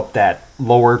develop that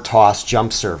lower toss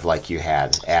jump serve like you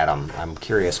had, Adam? I'm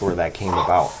curious where that came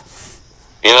about.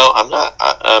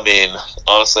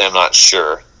 Honestly, I'm not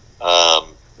sure.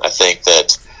 I think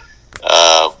that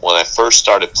when I first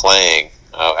started playing,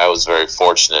 I was very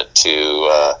fortunate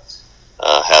to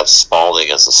have Spalding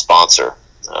as a sponsor.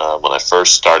 When I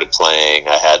first started playing,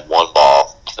 I had one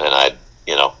ball, and I'd,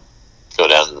 go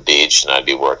down to the beach, and I'd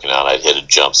be working out. I'd hit a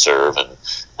jump serve, and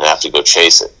have to go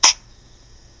chase it.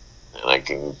 And I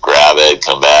can grab it,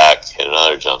 come back, hit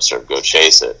another jump serve, go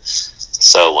chase it.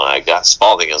 So when I got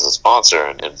Spalding as a sponsor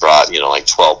and brought,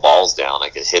 12 balls down, I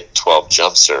could hit 12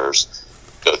 jump serves,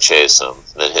 go chase them,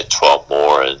 and then hit 12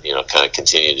 more, and, kind of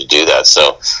continue to do that.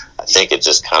 So I think it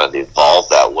just kind of evolved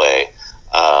that way.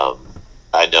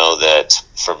 I know that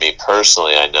for me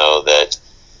personally,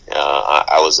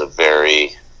 I was a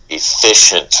very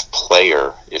efficient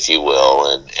player, if you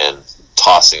will, and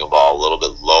tossing a ball a little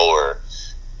bit lower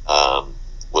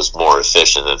was more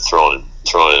efficient than throwing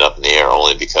it up in the air,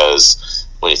 only because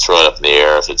when you throw it up in the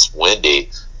air, if it's windy,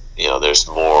 there's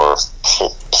more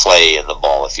play in the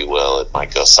ball, if you will. It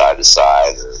might go side to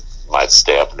side, or might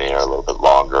stay up in the air a little bit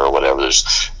longer, or whatever.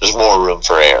 There's more room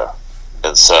for air,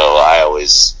 and so I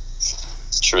always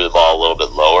threw the ball a little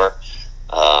bit lower.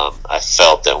 I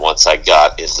felt that once I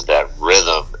got into that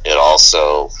rhythm, it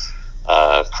also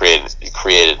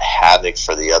created havoc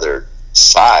for the other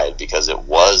side, because it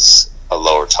was a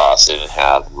lower toss. They didn't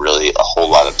have really a whole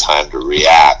lot of time to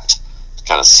react, to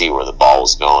kind of see where the ball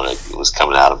was going. It was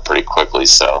coming at them pretty quickly.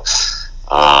 So,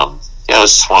 it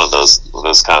was just one of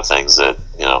those kind of things that,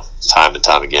 time and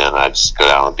time again, I just go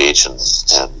down on the beach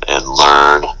and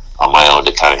learn on my own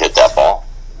to kind of hit that ball.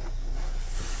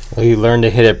 Well, you learned to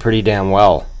hit it pretty damn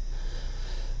well.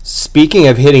 Speaking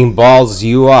of hitting balls,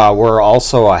 you were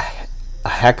also a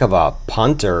heck of a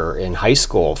punter in high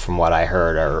school, from what I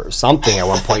heard, or something at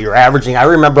one point. You were averaging, I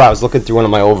remember I was looking through one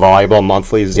of my old volleyball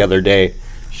monthlies the other day.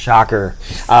 Shocker.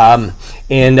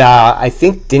 And I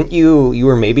think, didn't you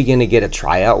were maybe going to get a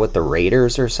tryout with the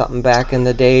Raiders or something back in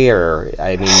the day? Or,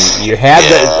 I mean, you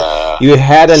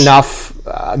had enough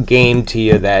game to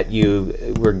you that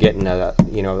you were getting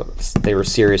they were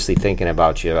seriously thinking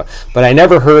about you. But I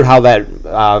never heard how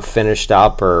that finished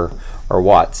up or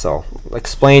what. So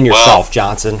explain yourself,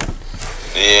 Johnson.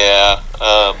 Yeah.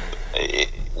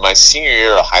 My senior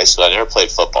year of high school, I never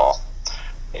played football.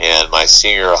 And my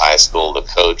senior year of high school, the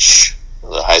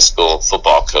high school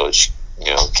football coach,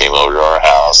 came over to our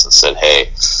house and said,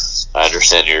 "Hey, I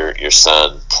understand your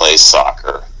son plays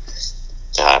soccer,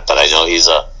 but I know he's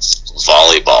a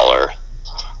volleyballer,"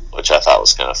 which I thought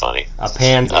was kind of funny. A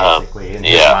pansy, basically, in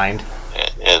his mind.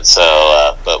 And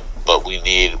so, but we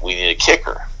need a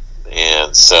kicker.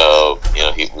 And so,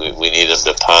 we need him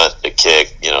to punt, to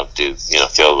kick, do,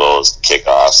 field goals,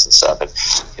 kickoffs and stuff. And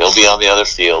he'll be on the other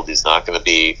field. He's not going to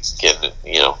be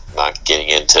not getting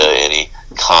into any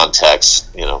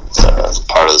context,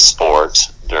 part of the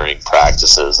sport during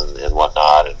practices and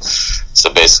whatnot. And so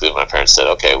basically my parents said,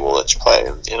 "Okay, we'll let you play."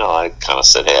 And, I kind of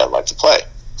said, "Hey, I'd like to play."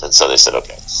 And so they said,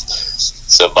 "Okay."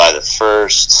 So by the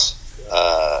first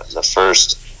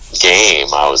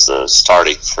game, I was the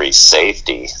starting free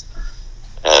safety,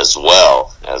 as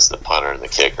well as the punter and the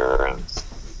kicker, and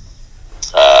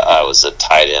I was a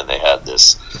tight end. They had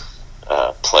this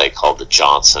play called the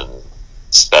Johnson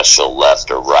special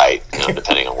left or right,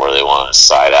 depending on where they wanted to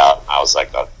side out. I was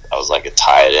like a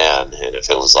tight end, and if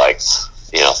it was like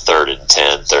 3rd and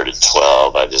 10, 3rd and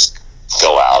 12, I just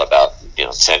go out about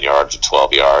 10 yards or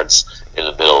 12 yards in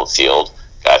the middle of the field.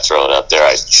 Guy throw it up there,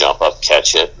 I jump up,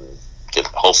 catch it, and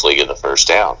hopefully get the first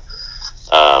down.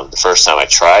 The first time I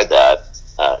tried that,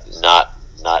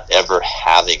 not ever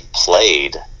having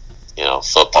played,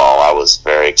 football, I was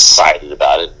very excited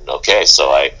about it. And okay,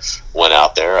 so I went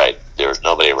out there. There was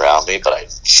nobody around me, but I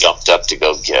jumped up to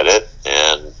go get it,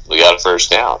 and we got a first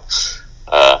down.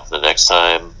 The next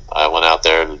time I went out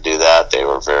there to do that, they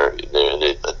were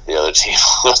the other team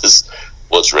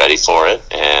was ready for it,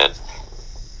 and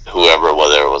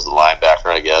whether it was the linebacker,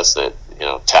 I guess, that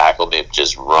tackled me,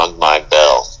 just rung my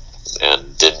bell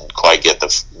and didn't quite get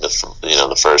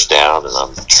the first down, and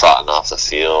I'm trotting off the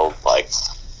field like,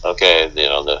 okay,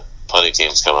 the punting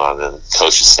team's coming on, and the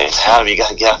coach is saying, "Adam, you got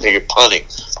to get out there, you're punting."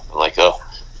 I'm like, oh,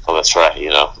 that's right,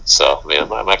 So,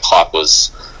 my clock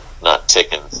was not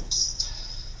ticking,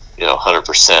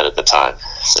 100% at the time,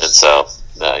 and so,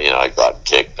 I got and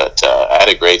kicked, but I had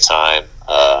a great time.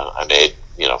 I made,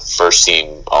 first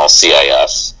team all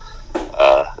CIF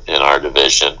in our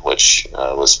division, which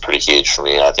was pretty huge for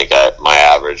me. I think my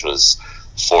average was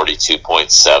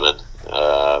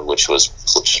 42.7, which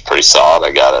is pretty solid.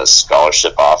 I got a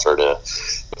scholarship offer to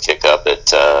kick up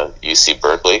at UC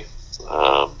Berkeley,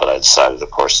 but I decided, of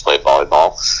course, to play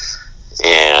volleyball.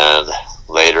 And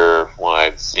later, when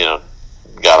I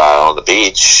got out on the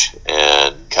beach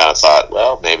and kind of thought,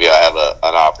 well, maybe I have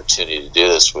an opportunity to do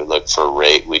this, we looked for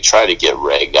Ray. We tried to get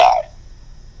Ray Guy.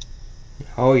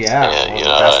 Oh yeah, and, one of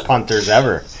the best punters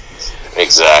ever.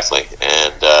 Exactly,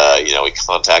 and we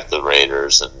contacted the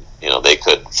Raiders, and they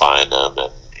couldn't find them,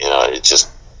 and it just,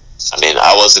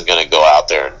 I wasn't going to go out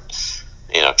there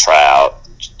and try out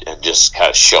and just kind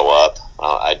of show up.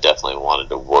 I definitely wanted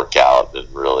to work out and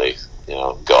really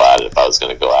go at it if I was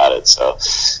going to go at it. So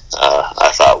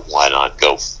I thought, why not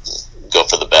go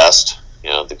for the best?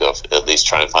 To go at least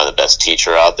try and find the best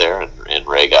teacher out there, and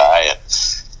Ray Guy. And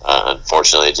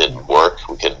unfortunately, it didn't work.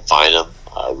 We couldn't find him.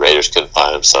 Raiders couldn't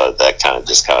find him, so that kind of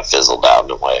fizzled out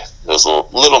in a way. It was a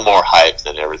little more hype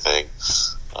than everything,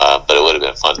 but it would have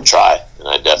been fun to try, and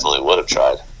I definitely would have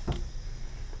tried.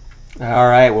 All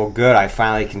right, well, good. I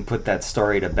finally can put that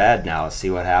story to bed now, see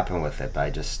what happened with it. But I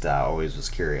just always was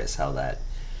curious how that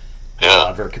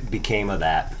ever became of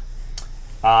that.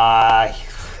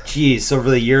 Geez, over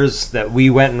the years that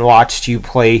we went and watched you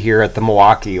play here at the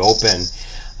Milwaukee Open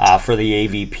for the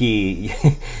AVP,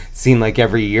 it seemed like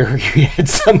every year you had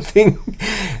something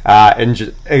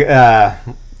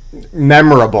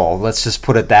memorable, let's just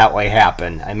put it that way,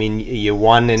 happen. I mean, you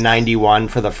won in 91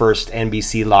 for the first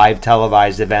NBC Live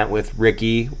televised event with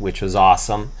Ricky, which was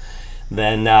awesome.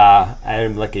 Then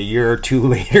like a year or two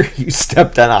later, you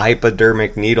stepped on a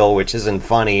hypodermic needle, which isn't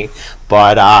funny,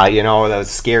 but that was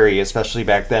scary, especially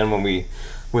back then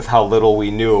with how little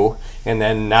we knew. And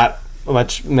then not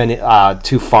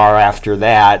too far after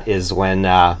that is when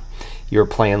you were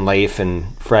playing Leif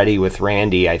and Freddie with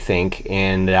Randy, I think,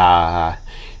 and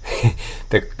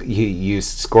you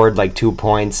scored like 2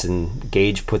 points and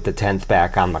Gage put the 10th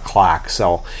back on the clock.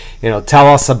 So,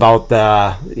 tell us about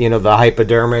the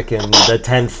hypodermic and the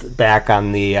 10th back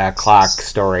on the clock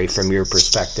story from your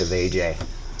perspective, AJ.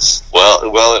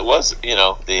 Well, it was,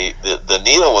 the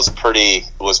needle was pretty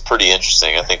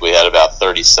interesting. I think we had about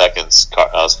 30 seconds. I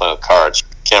was playing with Karch.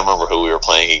 Can't remember who we were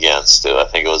playing against. I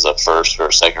think it was a first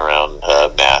or second round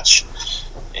match.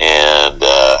 And,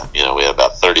 we had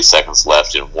about 30 seconds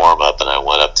left in warm-up, and I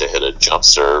went up to hit a jump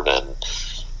serve and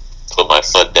put my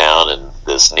foot down, and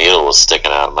this needle was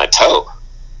sticking out of my toe,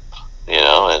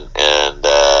 and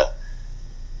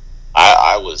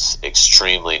I was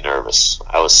extremely nervous.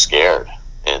 I was scared,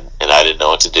 and I didn't know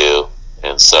what to do.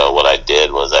 And so what I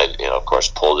did was I, of course,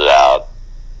 pulled it out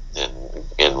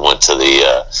and went to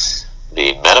the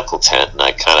medical tent, and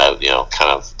I kind of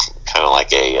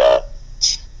like a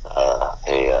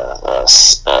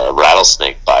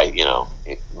rattlesnake bite,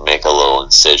 make a little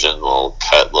incision, a little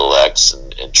cut, little X,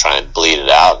 and try and bleed it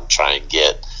out and try and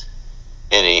get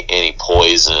any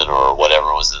poison or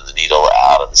whatever was in the needle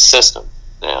out of the system.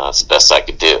 That's the best I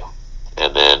could do.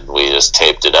 And then we just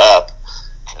taped it up,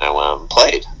 and I went out and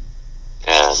played.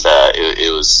 And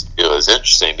it was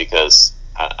interesting because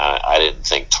I didn't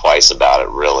think twice about it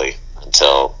really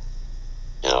until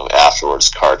afterwards.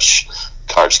 Karch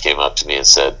came up to me and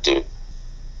said, "Dude,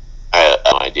 I had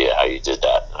no idea how you did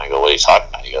that." And I go, "What are you talking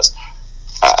about?" He goes,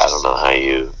 I don't know how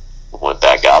you went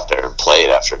back out there and played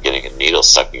after getting a needle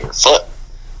stuck in your foot."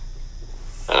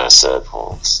 And I said,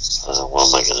 "Well, what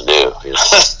am I going to do?"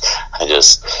 I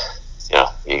just,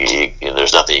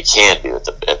 there's nothing you can do at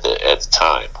the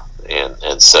time.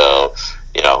 And so,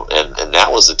 and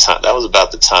that was the time. That was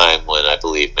about the time when I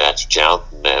believe Magic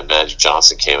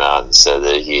Johnson came out and said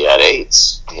that he had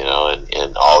AIDS,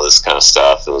 and all this kind of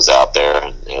stuff that was out there,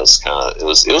 and it was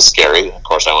scary. Of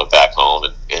course, I went back home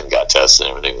and got tested,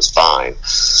 and everything was fine.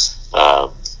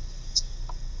 But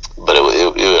it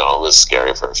was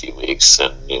scary for a few weeks,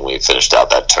 and we finished out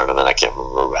that tournament. I can't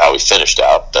remember how we finished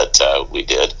out, but we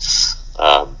did.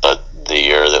 But the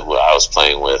year that I was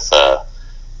playing with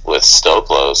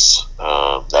Stoklos,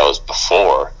 that was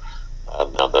before.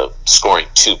 Now the scoring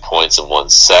 2 points in 1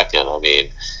 second. I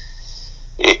mean,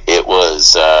 it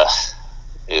was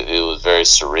very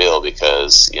surreal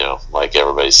because like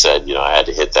everybody said, I had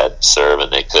to hit that serve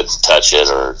and they couldn't touch it,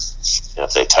 or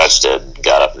if they touched it and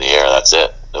got up in the air, that's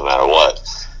it, no matter what.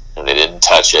 And they didn't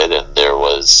touch it, and there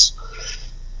was,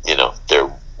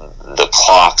 the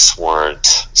clocks weren't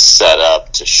set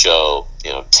up to show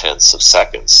tenths of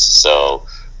seconds. So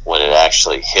when it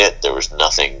actually hit, there was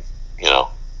nothing,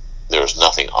 there was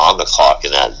nothing on the clock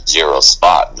in that zero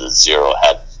spot. The zero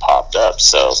hadn't popped up.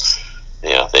 So,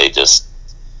 they just,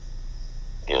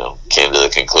 came to the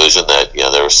conclusion that,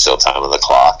 there was still time on the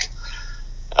clock,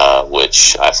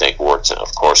 which I think worked,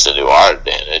 of course, into our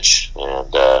advantage and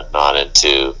not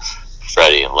into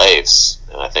Freddie and Leif's.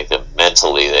 And I think that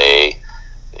mentally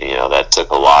that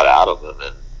took a lot out of them.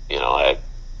 And, I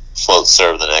float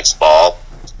served the next ball,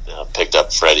 picked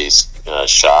up Freddie's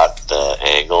shot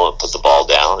angle and put the ball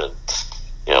down, and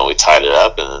we tied it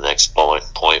up, and the next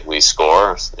point we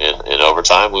score in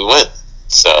overtime, we win.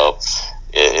 So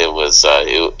it was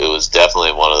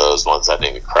definitely one of those ones. I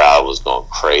think the crowd was going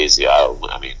crazy.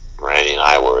 I mean, Randy and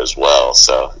I were as well.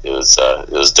 So it was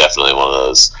definitely one of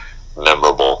those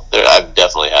memorable. I've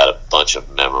definitely had a bunch of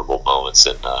memorable moments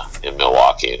in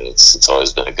Milwaukee, and it's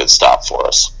always been a good stop for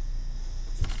us.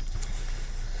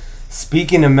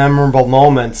 Speaking of memorable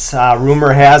moments,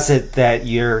 rumor has it that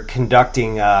you're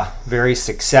conducting a very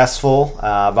successful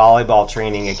volleyball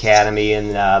training academy in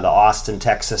the Austin,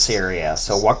 Texas area.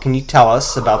 So what can you tell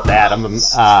us about that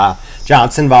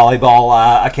Johnson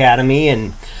Volleyball Academy,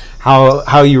 and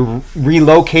how you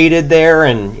relocated there,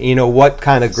 and what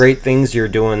kind of great things you're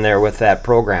doing there with that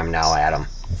program now, Adam?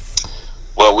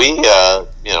 Well, we,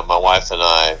 my wife and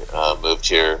I moved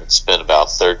here. It's been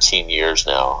about 13 years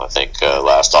now. I think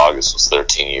last August was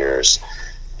 13 years.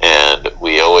 And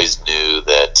we always knew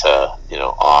that,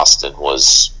 Austin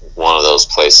was one of those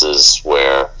places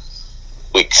where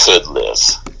we could live.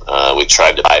 We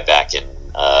tried to buy back in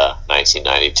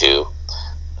 1992.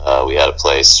 We had a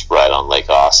place right on Lake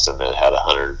Austin that had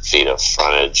 100 feet of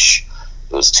frontage.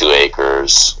 It was 2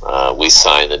 acres. We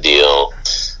signed the deal.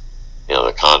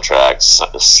 The contract,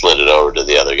 slid it over to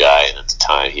the other guy, and at the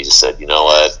time he just said, "You know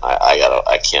what,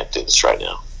 I can't do this right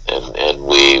now." And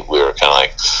we were kind of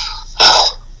like,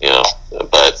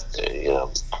 but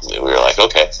we were like,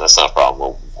 okay, that's not a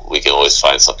problem. We can always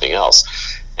find something else.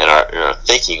 And our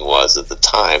thinking was at the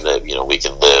time that we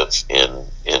can live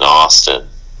in Austin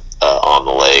on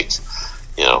the lake,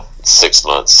 6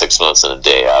 months and a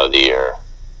day out of the year,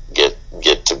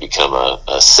 get to become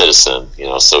a citizen,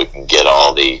 so we can get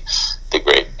all the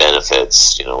great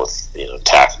benefits, with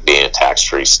being a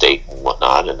tax-free state and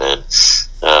whatnot, and then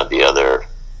the other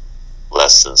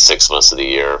less than 6 months of the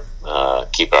year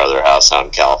keep our other house out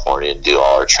in California and do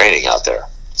all our training out there.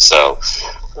 So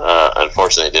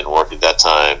unfortunately it didn't work at that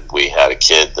time. We had a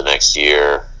kid the next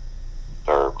year,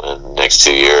 or in the next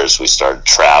 2 years we started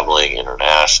traveling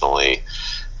internationally,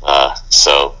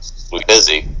 so we were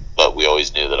busy, but we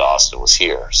always knew that Austin was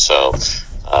here. So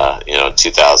in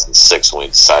 2006 when we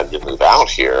decided to move out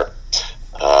here,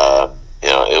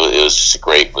 it was just a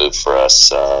great move for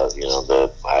us. I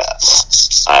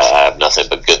have nothing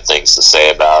but good things to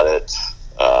say about it.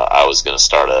 I was going to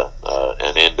start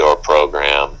an indoor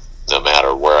program no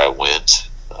matter where I went.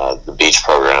 The beach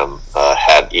program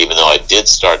even though I did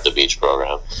start the beach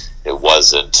program, it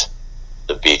wasn't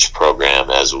the beach program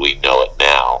as we know it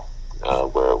now.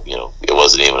 Where it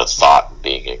wasn't even a thought of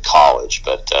being in college,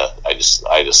 but I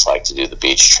just like to do the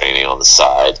beach training on the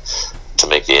side to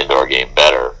make the indoor game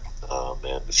better.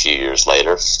 And a few years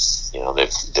later,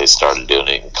 they started doing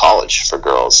it in college for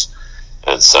girls,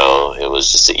 and so it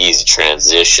was just an easy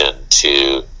transition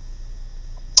to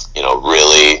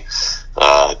really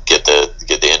get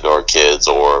the indoor kids,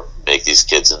 or make these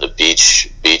kids into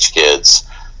beach kids,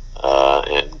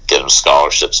 and get them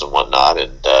scholarships and whatnot.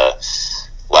 And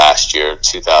last year,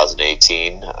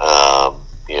 2018,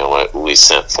 we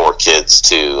sent 4 kids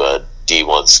to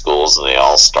D1 schools, and they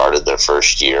all started their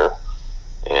first year.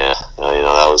 And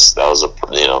that was a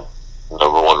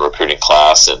number 1 recruiting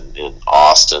class in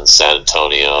Austin, San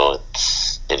Antonio,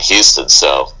 and Houston.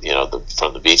 So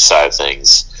from the beach side of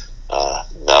things,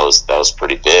 that was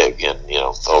pretty big. And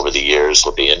over the years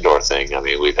with the indoor thing, I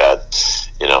mean, we've had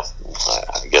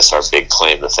I guess our big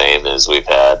claim to fame is we've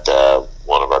had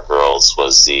one of our girls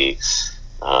was the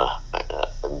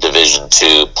Division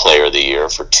II Player of the Year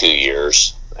for 2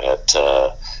 years at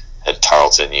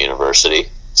Tarleton University.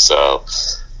 So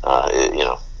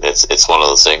it's one of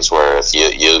those things where if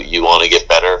you want to get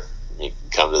better, you can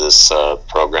come to this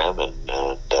program, and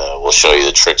we'll show you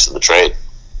the tricks of the trade.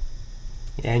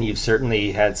 And you've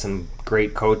certainly had some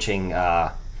great coaching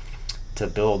to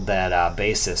build that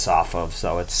basis off of.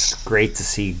 So it's great to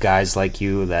see guys like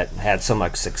you that had so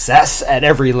much success at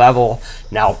every level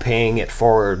now paying it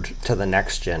forward to the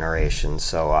next generation.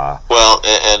 So well,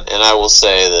 and I will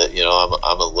say that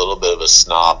I'm a little bit of a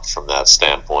snob from that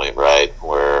standpoint, right?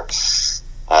 Where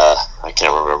I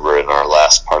can't remember in our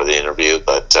last part of the interview,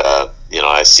 but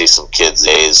I see some kids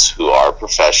days who are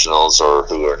professionals or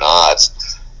who are not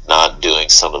doing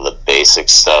some of the basic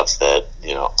stuff that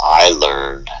I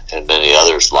learned, and many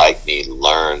others like me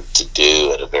learned to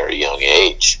do at a very young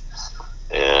age.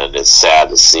 And it's sad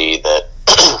to see that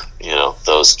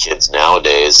those kids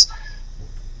nowadays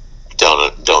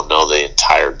don't know the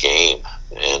entire game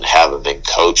and haven't been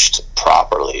coached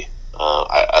properly.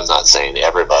 I'm not saying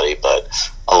everybody, but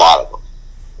a lot of them.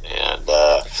 And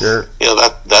sure,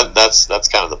 that's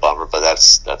kind of the bummer, but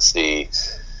that's the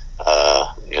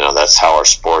that's how our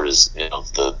sport is,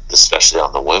 especially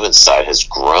on the women's side, has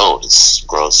grown. It's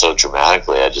grown so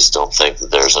dramatically. I just don't think that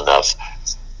there's enough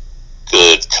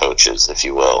good coaches, if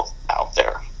you will, out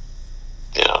there.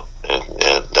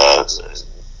 And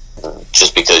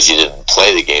just because you didn't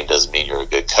play the game doesn't mean you're a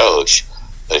good coach.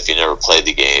 But if you never played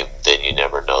the game, then you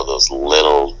never know those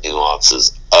little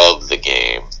nuances of the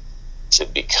game to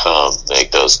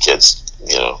make those kids,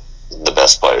 the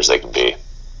best players they can be.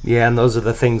 Yeah, and those are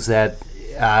the things that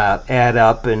add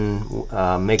up and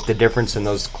make the difference in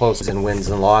those close and wins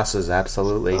and losses.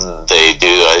 Absolutely. They do.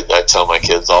 I tell my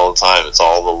kids all the time, it's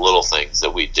all the little things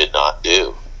that we did not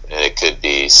do. And it could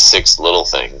be 6 little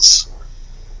things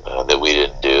that we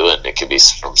didn't do, and it could be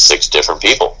from 6 different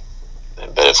people.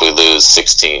 But if we lose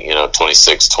 16,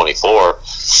 26, 24,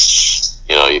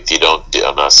 if you don't do,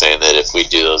 I'm not saying that if we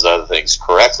do those other things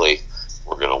correctly,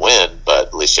 we're going to win, but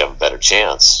at least you have a better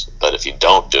chance. But if you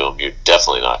don't do them, you're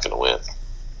definitely not going to win.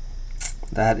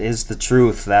 That is the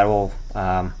truth. That will,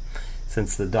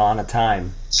 since the dawn of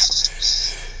time.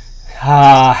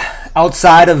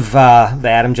 Outside of the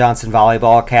Adam Johnson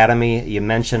Volleyball Academy, you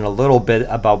mentioned a little bit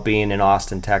about being in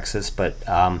Austin, Texas, but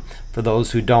for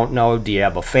those who don't know, do you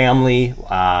have a family,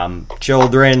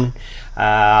 children?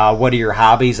 What are your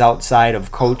hobbies outside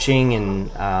of coaching, and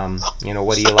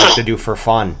what do you like to do for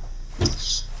fun?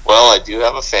 Well, I do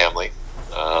have a family.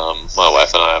 My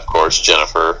wife and I, of course,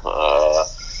 Jennifer.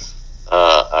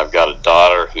 I've got a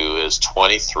daughter who is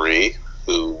 23,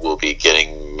 who will be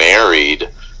getting married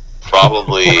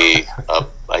probably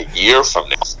a year from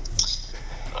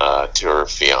now to her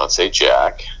fiance,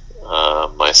 Jack.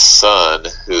 My son,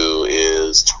 who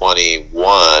is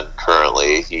 21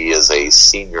 currently, he is a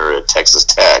senior at Texas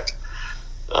Tech.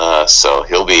 So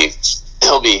he'll be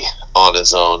on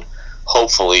his own,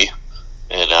 hopefully,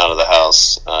 and out of the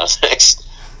house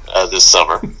this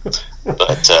summer.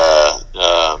 But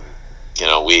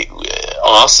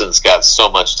Austin's got so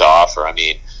much to offer. I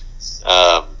mean,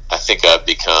 I think I've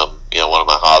become, one of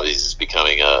my hobbies is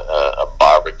becoming a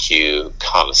barbecue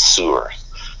connoisseur,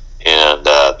 and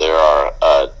there are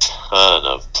a ton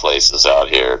of places out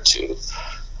here to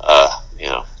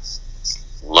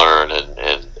learn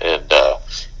and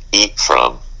eat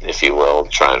from, if you will,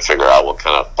 try and figure out what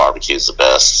kind of barbecue is the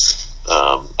best.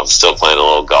 I'm still playing a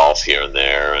little golf here and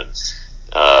there, and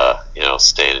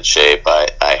staying in shape.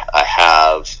 I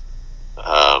have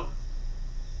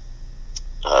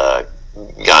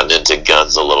gotten into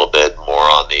guns a little bit more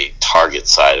on the target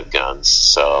side of guns,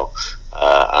 so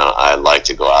I like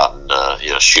to go out and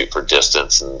shoot for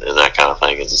distance and that kind of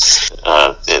thing. And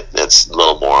it's a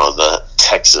little more of the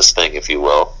Texas thing, if you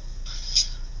will.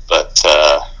 But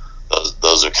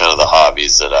those are kind of the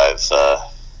hobbies that I've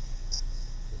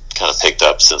kind of picked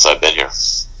up since I've been here.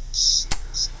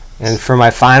 And for my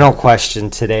final question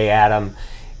today, Adam,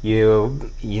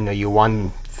 you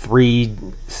won 3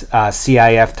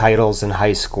 CIF titles in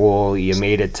high school. You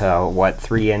made it to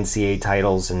 3 NCAA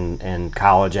titles in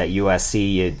college at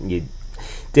USC. You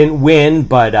didn't win,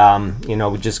 but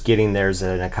just getting there is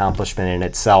an accomplishment in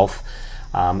itself.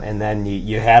 And then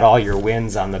you had all your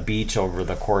wins on the beach over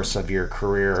the course of your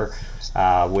career,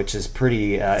 which is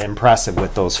pretty impressive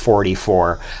with those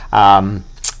 44.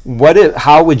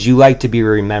 How would you like to be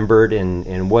remembered,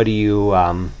 and what are you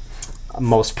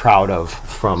most proud of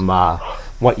from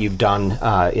what you've done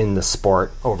in the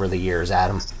sport over the years,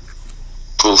 Adam?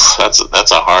 Oof, that's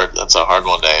a hard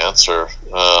one to answer.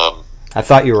 I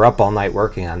thought you were up all night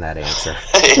working on that answer.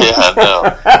 Yeah,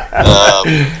 no.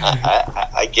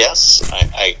 I guess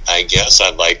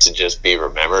I'd like to just be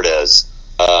remembered as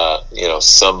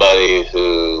somebody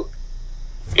who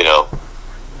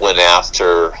went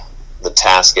after the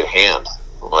task at hand.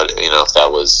 If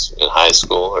that was in high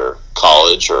school or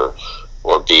college or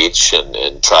beach,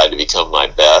 and tried to become my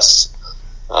best.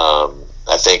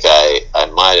 I think I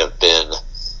might have been,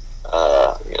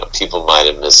 people might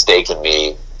have mistaken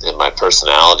me in my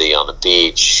personality on the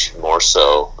beach, more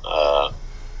so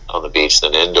on the beach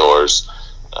than indoors,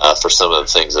 for some of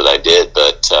the things that I did.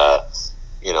 But,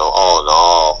 all in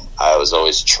all, I was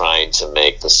always trying to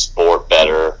make the sport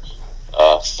better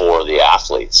for the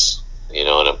athletes.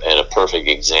 And a perfect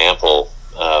example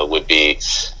would be,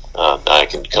 I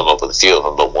can come up with a few of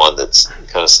them, but one that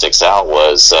kind of sticks out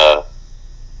was, I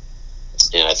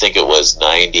think it was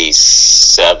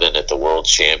 97 at the World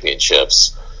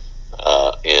Championships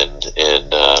in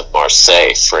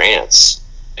Marseille, France,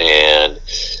 and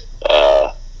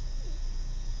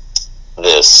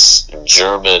this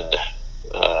German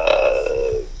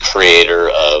creator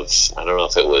of, I don't know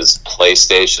if it was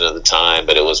PlayStation at the time,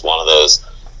 but it was one of those,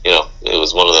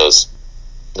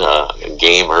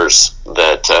 gamers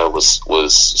that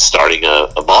was starting a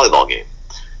volleyball game,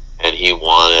 and he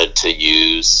wanted to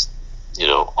use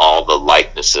all the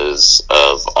likenesses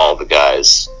of all the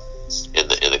guys in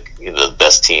the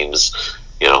best teams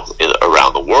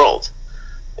around the world,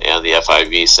 and the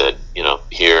FIV said,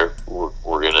 here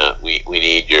we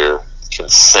need your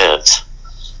consent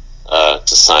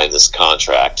to sign this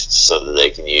contract so that they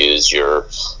can use your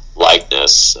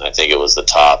likeness. I think it was the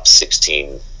top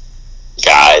 16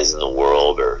 guys in the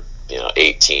world, or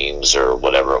 8 teams or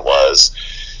whatever it was,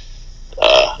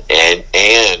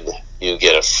 and you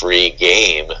get a free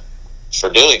game for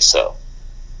doing so.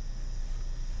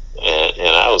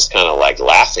 And I was kind of like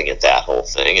laughing at that whole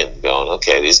thing and going,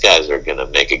 okay, these guys are going to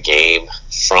make a game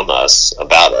from us,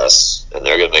 about us, and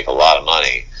they're going to make a lot of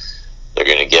money. They're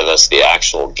going to give us the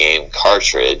actual game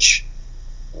cartridge,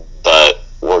 but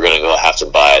we're going to go have to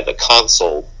buy the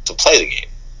console to play the game.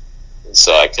 And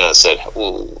so I kind of said,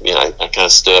 I kind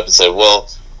of stood up and said, well,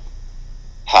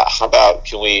 how about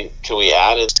can we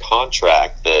add in the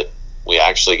contract that we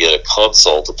actually get a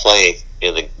console to play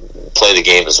the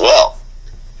game as well?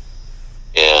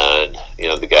 And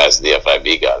the guys at the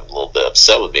FIB got a little bit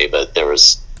upset with me, but there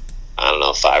was, I don't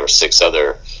know, 5 or 6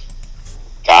 other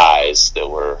guys that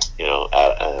were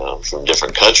from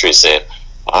different countries saying,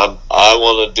 I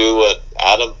want to do what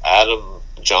Adam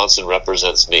Johnson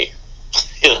represents me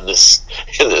in this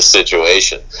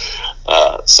situation.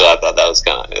 So I thought that was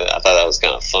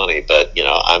kind of funny, but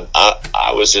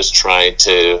I was just trying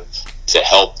to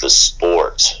help the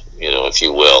sport, if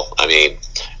you will. I mean,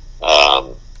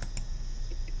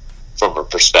 from a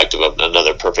perspective of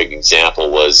another perfect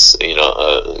example was, I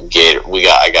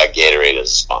got Gatorade as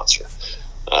a sponsor.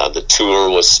 The tour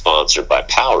was sponsored by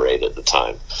Powerade at the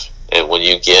time, and when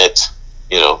you get,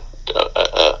 a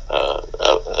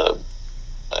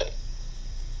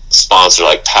sponsor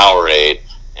like Powerade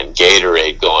and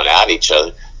Gatorade going at each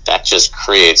other, that just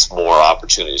creates more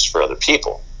opportunities for other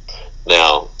people.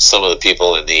 Now, some of the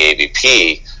people in the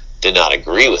AVP did not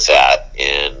agree with that,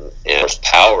 and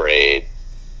Powerade,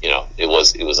 it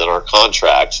was in our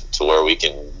contract to where we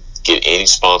can get any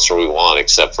sponsor we want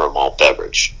except for a malt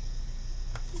beverage.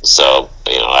 So,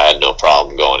 I had no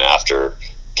problem going after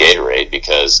Gatorade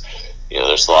because,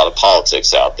 there's a lot of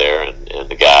politics out there, and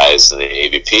the guys in the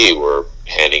AVP were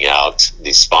handing out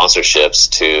these sponsorships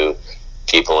to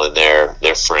people in their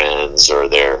friends or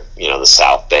their, the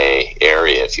South Bay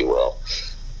area, if you will.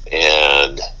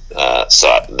 And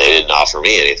so they didn't offer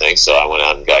me anything, so I went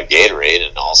out and got Gatorade,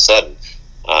 and all of a sudden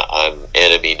I'm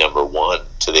enemy number 1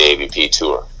 to the AVP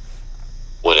tour.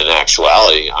 When in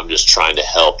actuality, I'm just trying to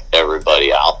help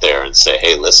everybody out there and say,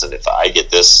 hey, listen, if I get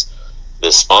this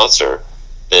sponsor,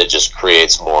 then it just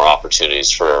creates more opportunities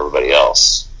for everybody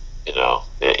else, in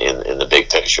the big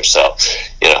picture. So,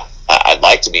 I'd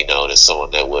like to be known as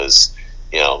someone that was,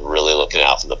 really looking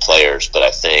out for the players, but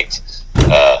I think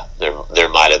there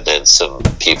might have been some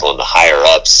people in the higher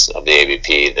ups of the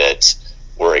AVP that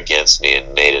were against me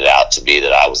and made it out to be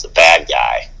that I was the bad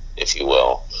guy, if you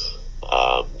will,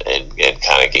 and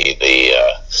kind of gave the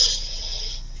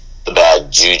bad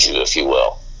juju, if you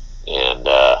will. And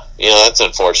that's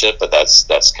unfortunate, but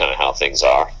that's kind of how things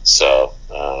are. So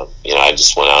I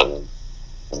just went out and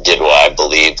did what I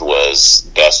believed was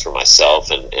best for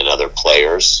myself and other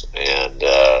players, and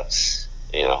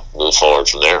move forward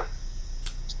from there.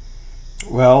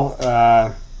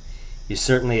 Well, you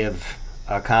certainly have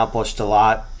accomplished a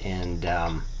lot and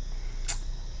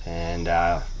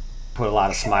put a lot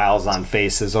of smiles on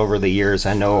faces over the years.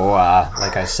 I know,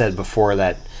 like I said before,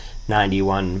 that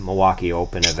 91 Milwaukee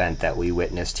Open event that we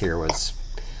witnessed here was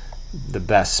the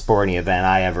best sporting event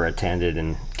I ever attended,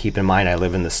 and keep in mind I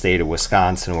live in the state of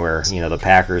Wisconsin where the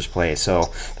Packers play,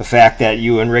 so the fact that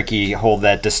you and Ricky hold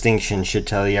that distinction should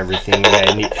tell you everything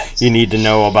that you need to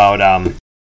know about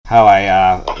how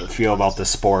I feel about the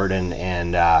sport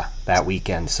and that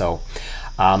weekend. So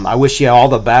I wish you all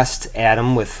the best,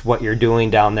 Adam, with what you're doing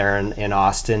down there in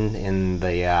Austin in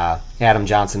the Adam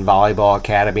Johnson Volleyball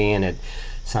Academy, and it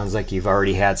sounds like you've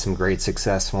already had some great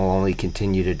success and will only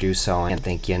continue to do so. And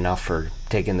thank you enough for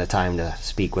taking the time to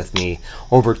speak with me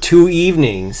over 2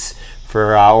 evenings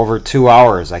for over 2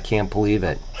 hours. I can't believe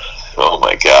it. Oh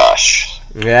my gosh.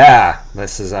 Yeah,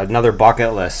 this is another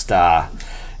bucket list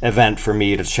event for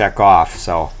me to check off,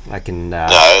 so I can. No,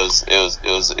 it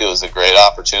was a great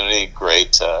opportunity.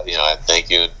 Great, I thank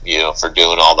you, for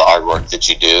doing all the hard work that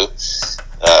you do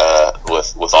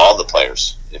with all the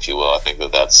players, if you will. I think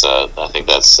that's something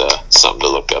to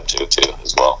look up to too,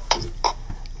 as well.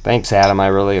 Thanks, Adam. I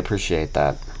really appreciate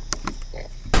that.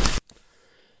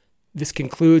 This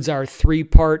concludes our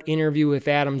 3-part interview with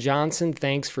Adam Johnson.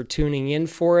 Thanks for tuning in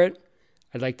for it.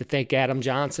 I'd like to thank Adam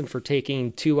Johnson for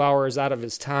taking 2 hours out of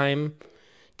his time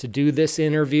to do this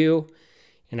interview.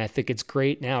 And I think it's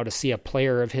great now to see a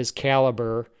player of his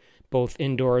caliber, both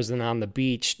indoors and on the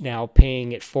beach, now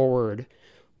paying it forward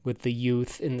with the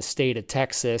youth in the state of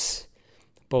Texas,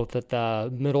 both at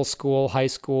the middle school, high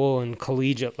school, and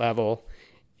collegiate level.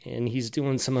 And he's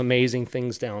doing some amazing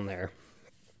things down there.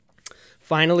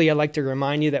 Finally, I'd like to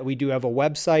remind you that we do have a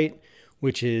website,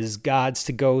 which is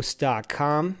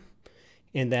godstoghost.com.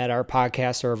 and that our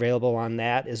podcasts are available on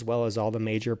that as well as all the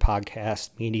major podcast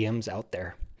mediums out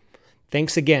there.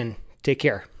 Thanks again. Take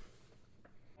care.